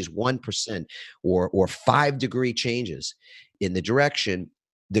slightest of changes, 1% or 5-degree changes in the direction,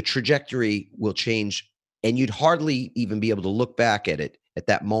 the trajectory will change. And you'd hardly even be able to look back at it at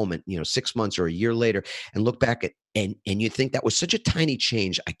that moment, 6 months or a year later, and look back at and you think that was such a tiny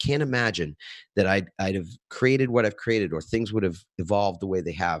change. I can't imagine that I'd have created what I've created, or things would have evolved the way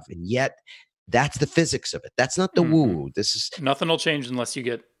they have. And yet, that's the physics of it. That's not the woo. This is nothing will change unless you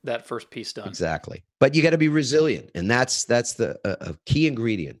get that first piece done. Exactly. But you got to be resilient, and that's the a key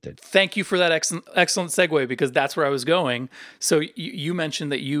ingredient. Thank you for that excellent segue, because that's where I was going. So you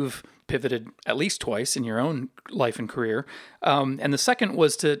mentioned that you've pivoted at least twice in your own life and career. And the second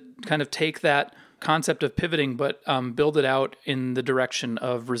was to kind of take that concept of pivoting, but build it out in the direction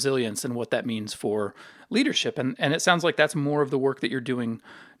of resilience and what that means for leadership. And it sounds like that's more of the work that you're doing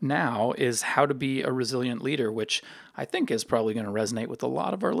now, is how to be a resilient leader, which I think is probably going to resonate with a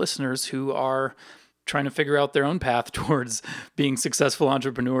lot of our listeners who are trying to figure out their own path towards being successful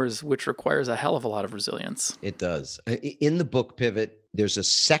entrepreneurs, which requires a hell of a lot of resilience. It does. In the book Pivot, there's a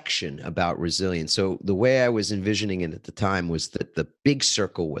section about resilience. So the way I was envisioning it at the time was that the big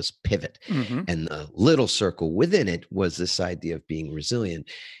circle was pivot, and the little circle within it was this idea of being resilient.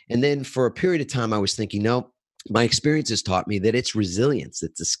 And then for a period of time, I was thinking, no, my experience has taught me that it's resilience.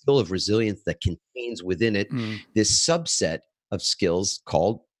 It's a skill of resilience that contains within it this subset of skills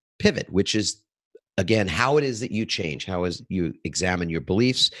called pivot, which is, again, how it is that you change, how is you examine your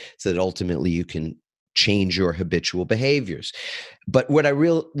beliefs so that ultimately you can change your habitual behaviors. But what I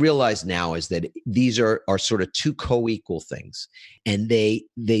realize now is that these are sort of two co-equal things, and they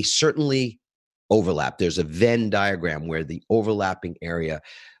certainly overlap. There's a Venn diagram where the overlapping area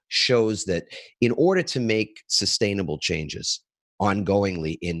shows that in order to make sustainable changes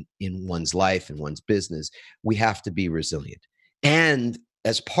ongoingly in one's life and one's business, we have to be resilient. And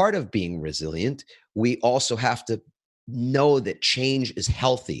as part of being resilient, we also have to know that change is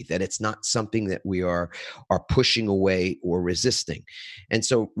healthy, that it's not something that we are pushing away or resisting. And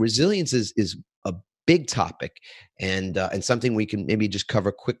so resilience is a big topic, and something we can maybe just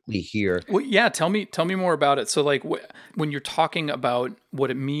cover quickly here. Well, yeah, tell me more about it. So like when you're talking about what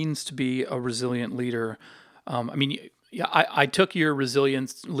it means to be a resilient leader, yeah, I took your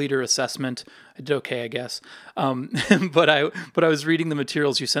resilience leader assessment. I did okay, I guess. But I was reading the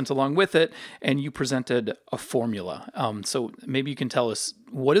materials you sent along with it, and you presented a formula. So maybe you can tell us,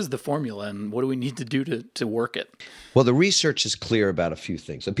 what is the formula and what do we need to do to work it? Well, the research is clear about a few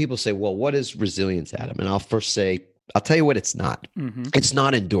things. So people say, well, what is resilience, Adam? And I'll first say, I'll tell you what it's not. It's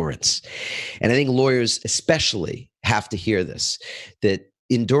not endurance. And I think lawyers especially have to hear this, that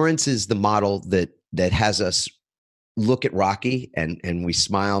endurance is the model that has us look at Rocky and we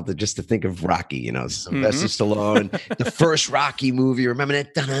smile just to think of Rocky, Sylvester Stallone, the first Rocky movie. Remember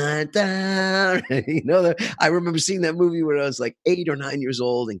that? Dun, dun. I remember seeing that movie when I was like 8 or 9 years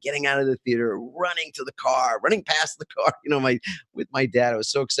old and getting out of the theater, running to the car, running past the car, with my dad. I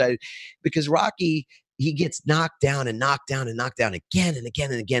was so excited because Rocky, he gets knocked down and knocked down and knocked down again and again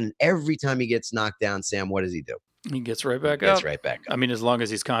and again. And every time he gets knocked down, Sam, what does he do? He gets right back up. Gets right back up. I mean, as long as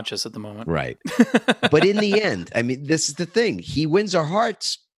he's conscious at the moment. Right. But in the end, this is the thing. He wins our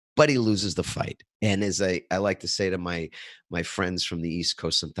hearts, but he loses the fight. And as I like to say to my friends from the East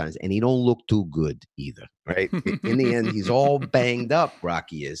Coast sometimes, and he don't look too good either, right? In the end, he's all banged up,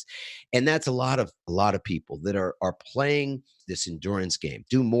 Rocky is. And that's a lot of people that are playing this endurance game.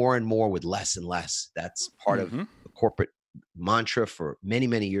 Do more and more with less and less. That's part of the corporate mantra for many,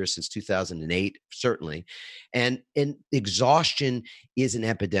 many years, since 2008, certainly. And exhaustion is an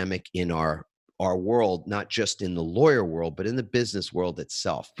epidemic in our world, not just in the lawyer world, but in the business world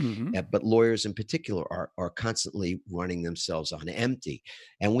itself. But lawyers in particular are constantly running themselves on empty.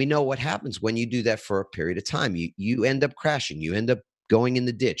 And we know what happens when you do that for a period of time. You end up crashing. You end up going in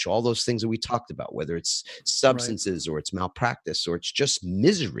the ditch, all those things that we talked about, whether it's substances or it's malpractice or it's just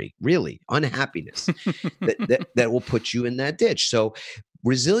misery, really unhappiness that will put you in that ditch. So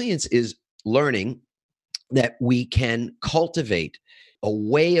resilience is learning that we can cultivate a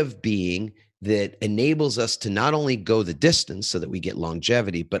way of being that enables us to not only go the distance so that we get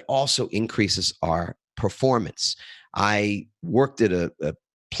longevity, but also increases our performance. I worked at a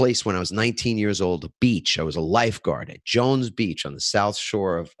place when I was 19 years old, a beach. I was a lifeguard at Jones Beach on the south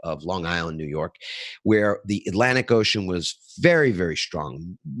shore of Long Island, New York, where the Atlantic Ocean was very, very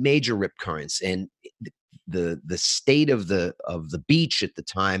strong, major rip currents. And the state of the beach at the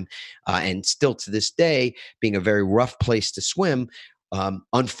time, and still to this day, being a very rough place to swim,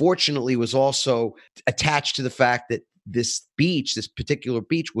 unfortunately was also attached to the fact that this particular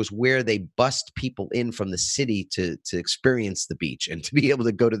beach, was where they bussed people in from the city to experience the beach and to be able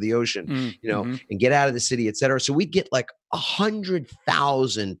to go to the ocean, and get out of the city, et cetera. So we'd get like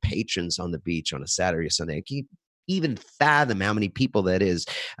 100,000 patrons on the beach on a Saturday or Sunday. I can't even fathom how many people that is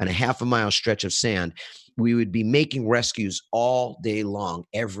on a half a mile stretch of sand. We would be making rescues all day long,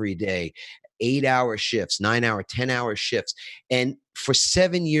 every day, 8-hour shifts, 9-hour, 10-hour shifts. And for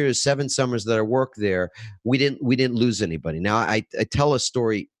 7 years, 7 summers that I worked there, we didn't lose anybody. Now I tell a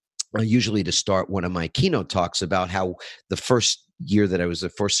story usually to start one of my keynote talks about how the first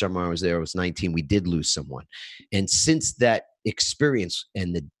summer I was there, I was 19, we did lose someone. And since that experience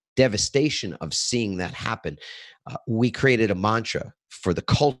and the devastation of seeing that happen, we created a mantra for the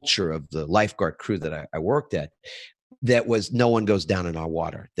culture of the lifeguard crew that I worked at. That was, no one goes down in our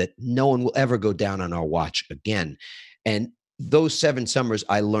water, that no one will ever go down on our watch again. And those 7 summers,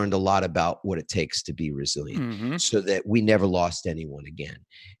 I learned a lot about what it takes to be resilient, so that we never lost anyone again.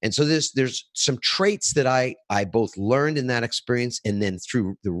 And so there's some traits that I both learned in that experience, and then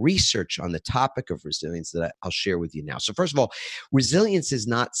through the research on the topic of resilience that I'll share with you now. So first of all, resilience is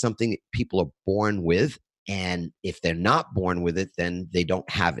not something that people are born with. And if they're not born with it, then they don't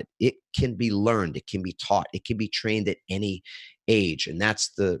have it. It can be learned. It can be taught. It can be trained at any age. And that's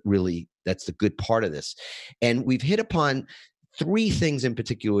the good part of this. And we've hit upon 3 things in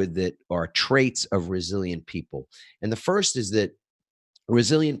particular that are traits of resilient people. And the first is that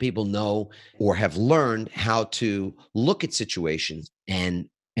resilient people know or have learned how to look at situations and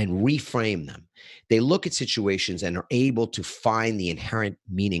reframe them. They look at situations and are able to find the inherent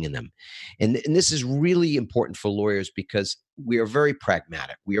meaning in them. And this is really important for lawyers because we are very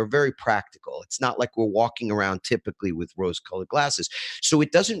pragmatic. We are very practical. It's not like we're walking around typically with rose-colored glasses. So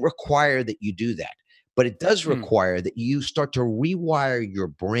it doesn't require that you do that. But it does require that you start to rewire your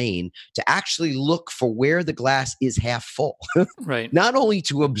brain to actually look for where the glass is half full. Right. Not only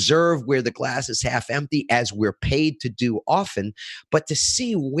to observe where the glass is half empty, as we're paid to do often, but to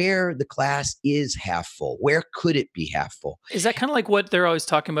see where the glass is half full. Where could it be half full? Is that kind of like what they're always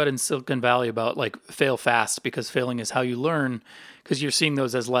talking about in Silicon Valley about, like, fail fast, because failing is how you learn? Because you're seeing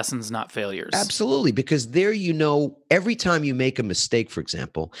those as lessons, not failures. Absolutely. Because there, every time you make a mistake, for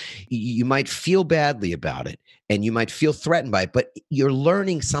example, you might feel badly about it and you might feel threatened by it, but you're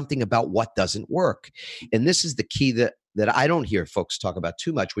learning something about what doesn't work. And this is the key that I don't hear folks talk about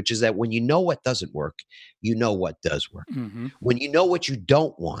too much, which is that when you know what doesn't work, you know what does work. When you know what you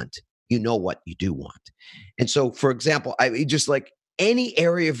don't want, you know what you do want. And so, for example, just like any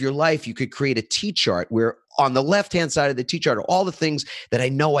area of your life, you could create a T-chart where on the left-hand side of the T-chart are all the things that I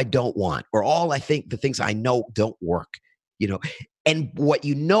know I don't want, or all I think the things I know don't work, And what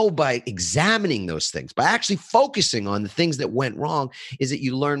you know by examining those things, by actually focusing on the things that went wrong, is that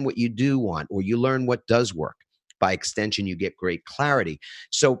you learn what you do want, or you learn what does work. By extension, you get great clarity.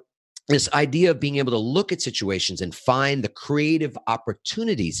 So this idea of being able to look at situations and find the creative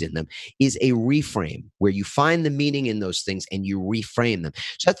opportunities in them is a reframe, where you find the meaning in those things and you reframe them.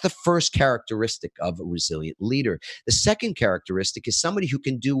 So that's the first characteristic of a resilient leader. The second characteristic is somebody who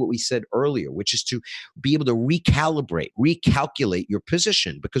can do what we said earlier, which is to be able to recalculate your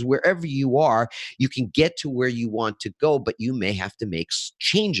position, because wherever you are, you can get to where you want to go, but you may have to make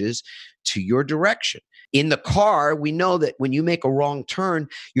changes to your direction. In the car, we know that when you make a wrong turn,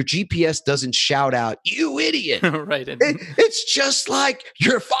 your GPS doesn't shout out, "You idiot." Right. It's just like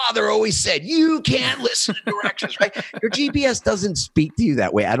your father always said, you can't listen to directions, right? Your GPS doesn't speak to you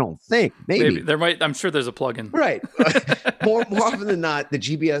that way, I don't think. Maybe. I'm sure there's a plugin. Right. more often than not, the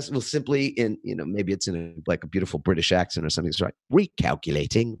GPS will simply, maybe it's in a beautiful British accent or something, it's right,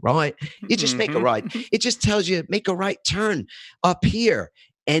 recalculating, right? You just make a right. It just tells you, make a right turn up here.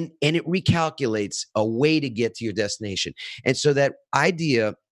 And it recalculates a way to get to your destination. And so that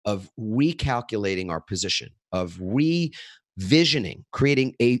idea of recalculating our position, of revisioning,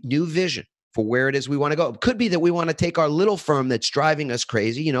 creating a new vision for where it is we want to go. It could be that we want to take our little firm that's driving us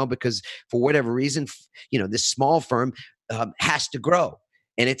crazy, because for whatever reason, this small firm has to grow.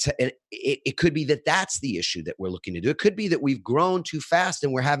 And it could be that that's the issue that we're looking to do. It could be that we've grown too fast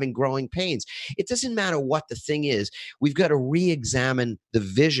and we're having growing pains. It doesn't matter what the thing is. We've got to re-examine the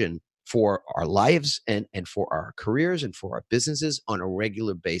vision for our lives and for our careers and for our businesses on a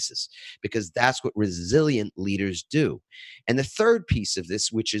regular basis, because that's what resilient leaders do. And the third piece of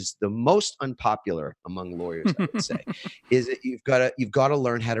this, which is the most unpopular among lawyers, I would say, is that you've got to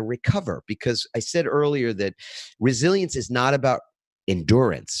learn how to recover. Because I said earlier that resilience is not about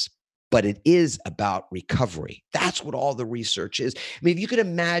endurance, but it is about recovery. That's what all the research is. I mean, if you could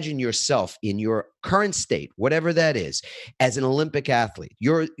imagine yourself in your current state, whatever that is, as an Olympic athlete,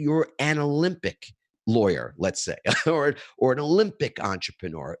 you're an Olympic lawyer, let's say, or an Olympic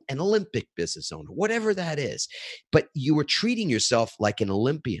entrepreneur, an Olympic business owner, whatever that is, but you were treating yourself like an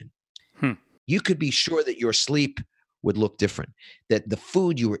Olympian. You could be sure that your sleep would look different, that the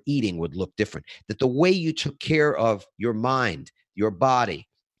food you were eating would look different, that the way you took care of your mind, your body,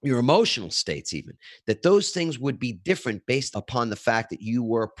 your emotional states, even, that those things would be different based upon the fact that you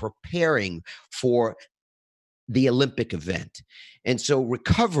were preparing for the Olympic event. And so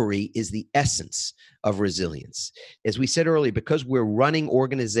recovery is the essence of resilience. As we said earlier, because we're running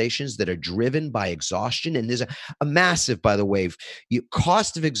organizations that are driven by exhaustion, and there's a massive, by the way,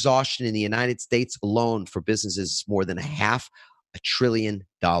 cost of exhaustion in the United States alone for businesses is more than $500 billion.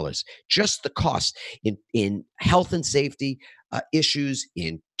 Just the cost in health and safety issues,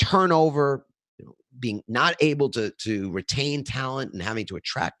 in turnover, being not able to retain talent and having to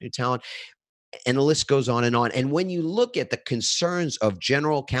attract new talent. And the list goes on and on. And when you look at the concerns of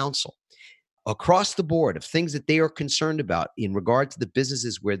general counsel across the board of things that they are concerned about in regard to the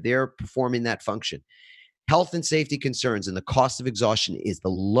businesses where they're performing that function, health and safety concerns and the cost of exhaustion is the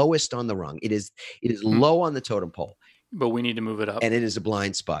lowest on the rung. It is low on the totem pole. But we need to move it up. And it is a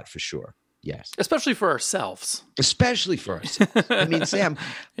blind spot for sure. Yes. Especially for ourselves. Especially for ourselves. I mean, Sam,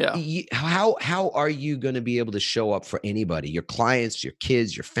 yeah. How are you going to be able to show up for anybody, your clients, your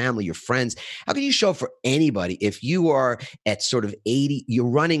kids, your family, your friends? How can you show up for anybody if you are at sort of 80, you're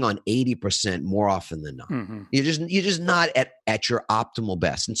running on 80% more often than not? Mm-hmm. You're just not at your optimal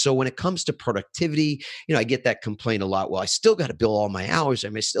best. And so when it comes to productivity, I get that complaint a lot. Well, I still got to bill all my hours.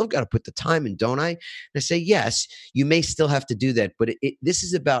 I still got to put the time in, don't I? And I say, yes, you may still have to do that. But this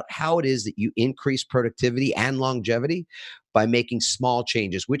is about how it is that you increase productivity and longevity by making small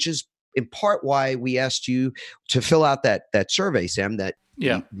changes, which is in part why we asked you to fill out that survey, Sam, that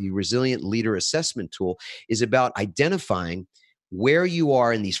the Resilient Leader Assessment Tool is about identifying where you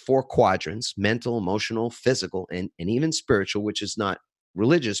are in these 4 quadrants: mental, emotional, physical, and even spiritual, which is not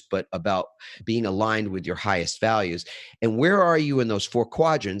religious, but about being aligned with your highest values. And where are you in those 4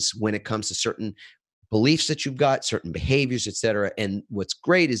 quadrants when it comes to certain beliefs that you've got, certain behaviors, et cetera. And what's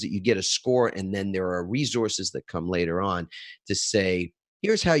great is that you get a score, and then there are resources that come later on to say,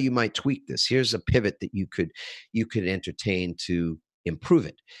 here's how you might tweak this. Here's a pivot that you could entertain to improve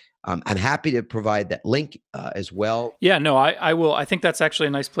it. I'm happy to provide that link as well. Yeah, no, I will. I think that's actually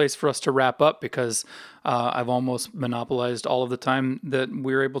a nice place for us to wrap up, because I've almost monopolized all of the time that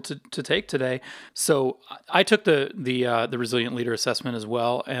we were able to take today. So I took the Resilient Leader Assessment as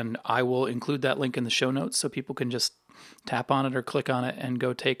well, and I will include that link in the show notes so people can just tap on it or click on it and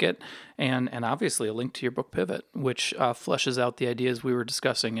go take it. And obviously a link to your book Pivot, which fleshes out the ideas we were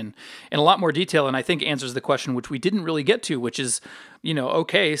discussing in a lot more detail, and I think answers the question which we didn't really get to, which is,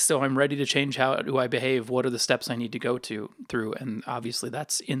 okay, so I'm ready to change how do I behave? What are the steps I need to go through? And obviously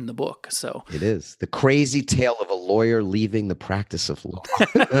that's in the book. So it is the crazy tale of a lawyer leaving the practice of law.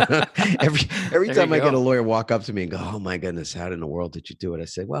 every time I get a lawyer walk up to me and go, "Oh my goodness, how in the world did you do it?" I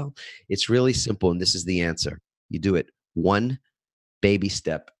say, well, it's really simple, and this is the answer. You do it one baby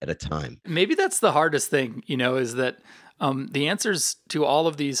step at a time. Maybe that's the hardest thing, is that the answers to all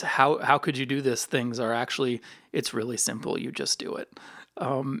of these how could you do this things are actually, it's really simple. You just do it.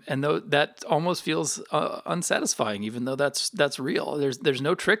 And though that almost feels unsatisfying, even though that's real. There's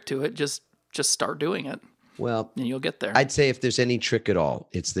no trick to it. Just start doing it. Well, and you'll get there. I'd say if there's any trick at all,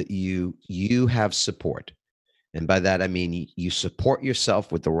 it's that you have support. And by that, I mean, you support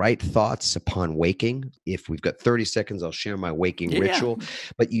yourself with the right thoughts upon waking. If we've got 30 seconds, I'll share my waking ritual.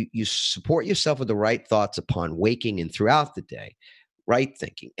 But you support yourself with the right thoughts upon waking and throughout the day, right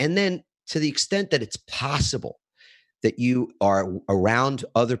thinking. And then to the extent that it's possible that you are around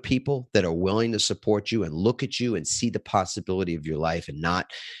other people that are willing to support you and look at you and see the possibility of your life and not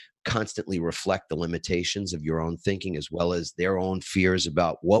constantly reflect the limitations of your own thinking, as well as their own fears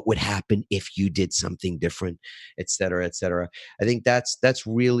about what would happen if you did something different, et cetera, et cetera. I think that's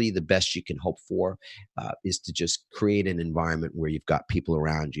really the best you can hope for, is to just create an environment where you've got people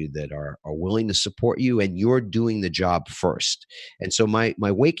around you that are willing to support you, and you're doing the job first. And so my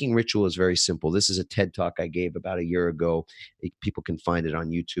waking ritual is very simple. This is a TED Talk I gave about a year ago. People can find it on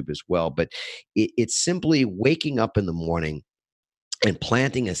YouTube as well. But it's simply waking up in the morning and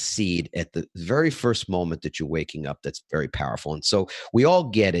planting a seed at the very first moment that you're waking up, that's very powerful. And so we all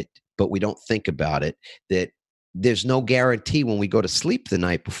get it, but we don't think about it, that there's no guarantee when we go to sleep the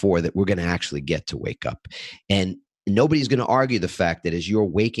night before that we're going to actually get to wake up. And nobody's going to argue the fact that as you're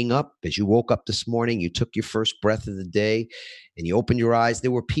waking up, as you woke up this morning, you took your first breath of the day and you opened your eyes, there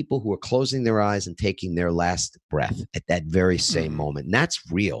were people who were closing their eyes and taking their last breath at that very same moment. And that's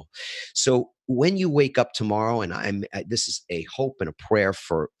real. So when you wake up tomorrow, and this is a hope and a prayer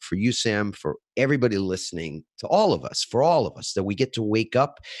for you, Sam, for everybody listening, to all of us, for all of us, that we get to wake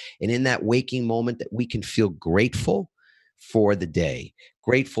up, and in that waking moment that we can feel grateful for the day,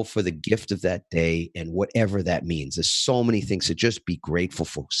 grateful for the gift of that day and whatever that means. There's so many things to just be grateful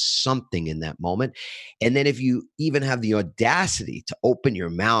for something in that moment. And then if you even have the audacity to open your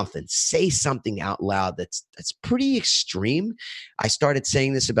mouth and say something out loud that's pretty extreme. I started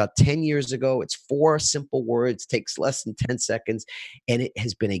saying this about 10 years ago. It's 4 simple words, takes less than 10 seconds, and it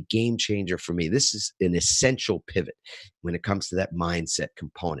has been a game changer for me. This is an essential pivot when it comes to that mindset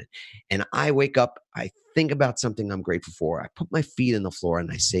component. And I wake up, I think about something I'm grateful for. I put my feet on the floor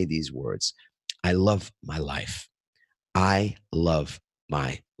and I say these words: I love my life. I love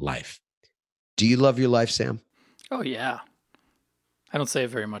my life. Do you love your life, Sam? Oh, yeah. I don't say it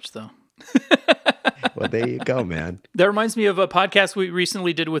very much, though. Well, there you go, man. That reminds me of a podcast we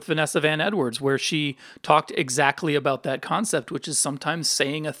recently did with Vanessa Van Edwards, where she talked exactly about that concept, which is sometimes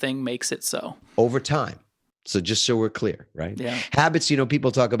saying a thing makes it so. Over time. So just so we're clear, right? Yeah. Habits,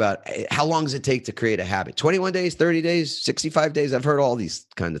 people talk about how long does it take to create a habit? 21 days, 30 days, 65 days. I've heard all these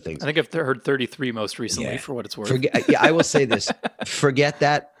kind of things. I think I've heard 33 most recently, for what it's worth. I will say this. Forget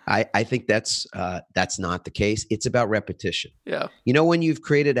that. I think that's not the case. It's about repetition. Yeah. When you've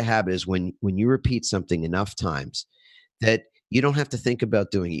created a habit is when you repeat something enough times that you don't have to think about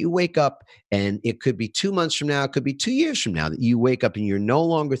doing it. You wake up and it could be 2 months from now, it could be 2 years from now that you wake up and you're no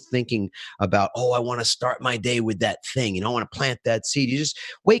longer thinking about, I want to start my day with that thing. I want to plant that seed. You just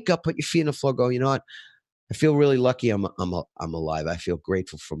wake up, put your feet on the floor, go, you know what? I feel really lucky I'm alive. I feel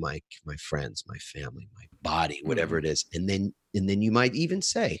grateful for my friends, my family, my body, whatever it is. And then you might even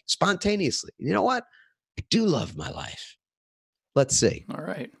say spontaneously, you know what? I do love my life. Let's see. All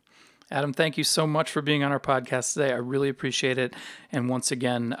right. Adam, thank you so much for being on our podcast today. I really appreciate it. And once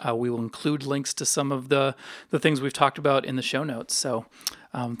again, we will include links to some of the things we've talked about in the show notes. So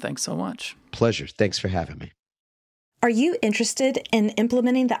thanks so much. Pleasure. Thanks for having me. Are you interested in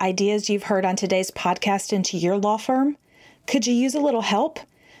implementing the ideas you've heard on today's podcast into your law firm? Could you use a little help?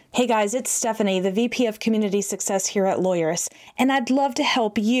 Hey guys, it's Stephanie, the VP of Community Success here at Lawyerist, and I'd love to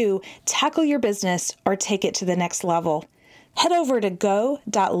help you tackle your business or take it to the next level. Head over to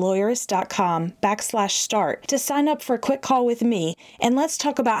go.lawyerist.com/start to sign up for a quick call with me, and let's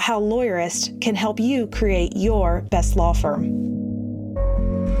talk about how Lawyerist can help you create your best law firm.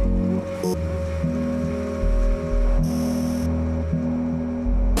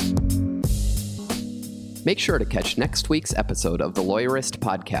 Make sure to catch next week's episode of the Lawyerist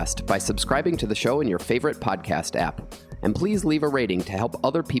podcast by subscribing to the show in your favorite podcast app. And please leave a rating to help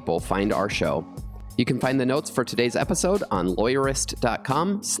other people find our show. You can find the notes for today's episode on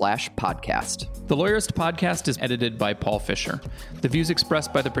lawyerist.com/podcast. The Lawyerist podcast is edited by Paul Fisher. The views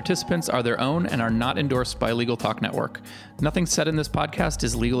expressed by the participants are their own and are not endorsed by Legal Talk Network. Nothing said in this podcast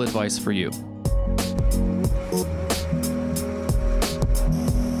is legal advice for you.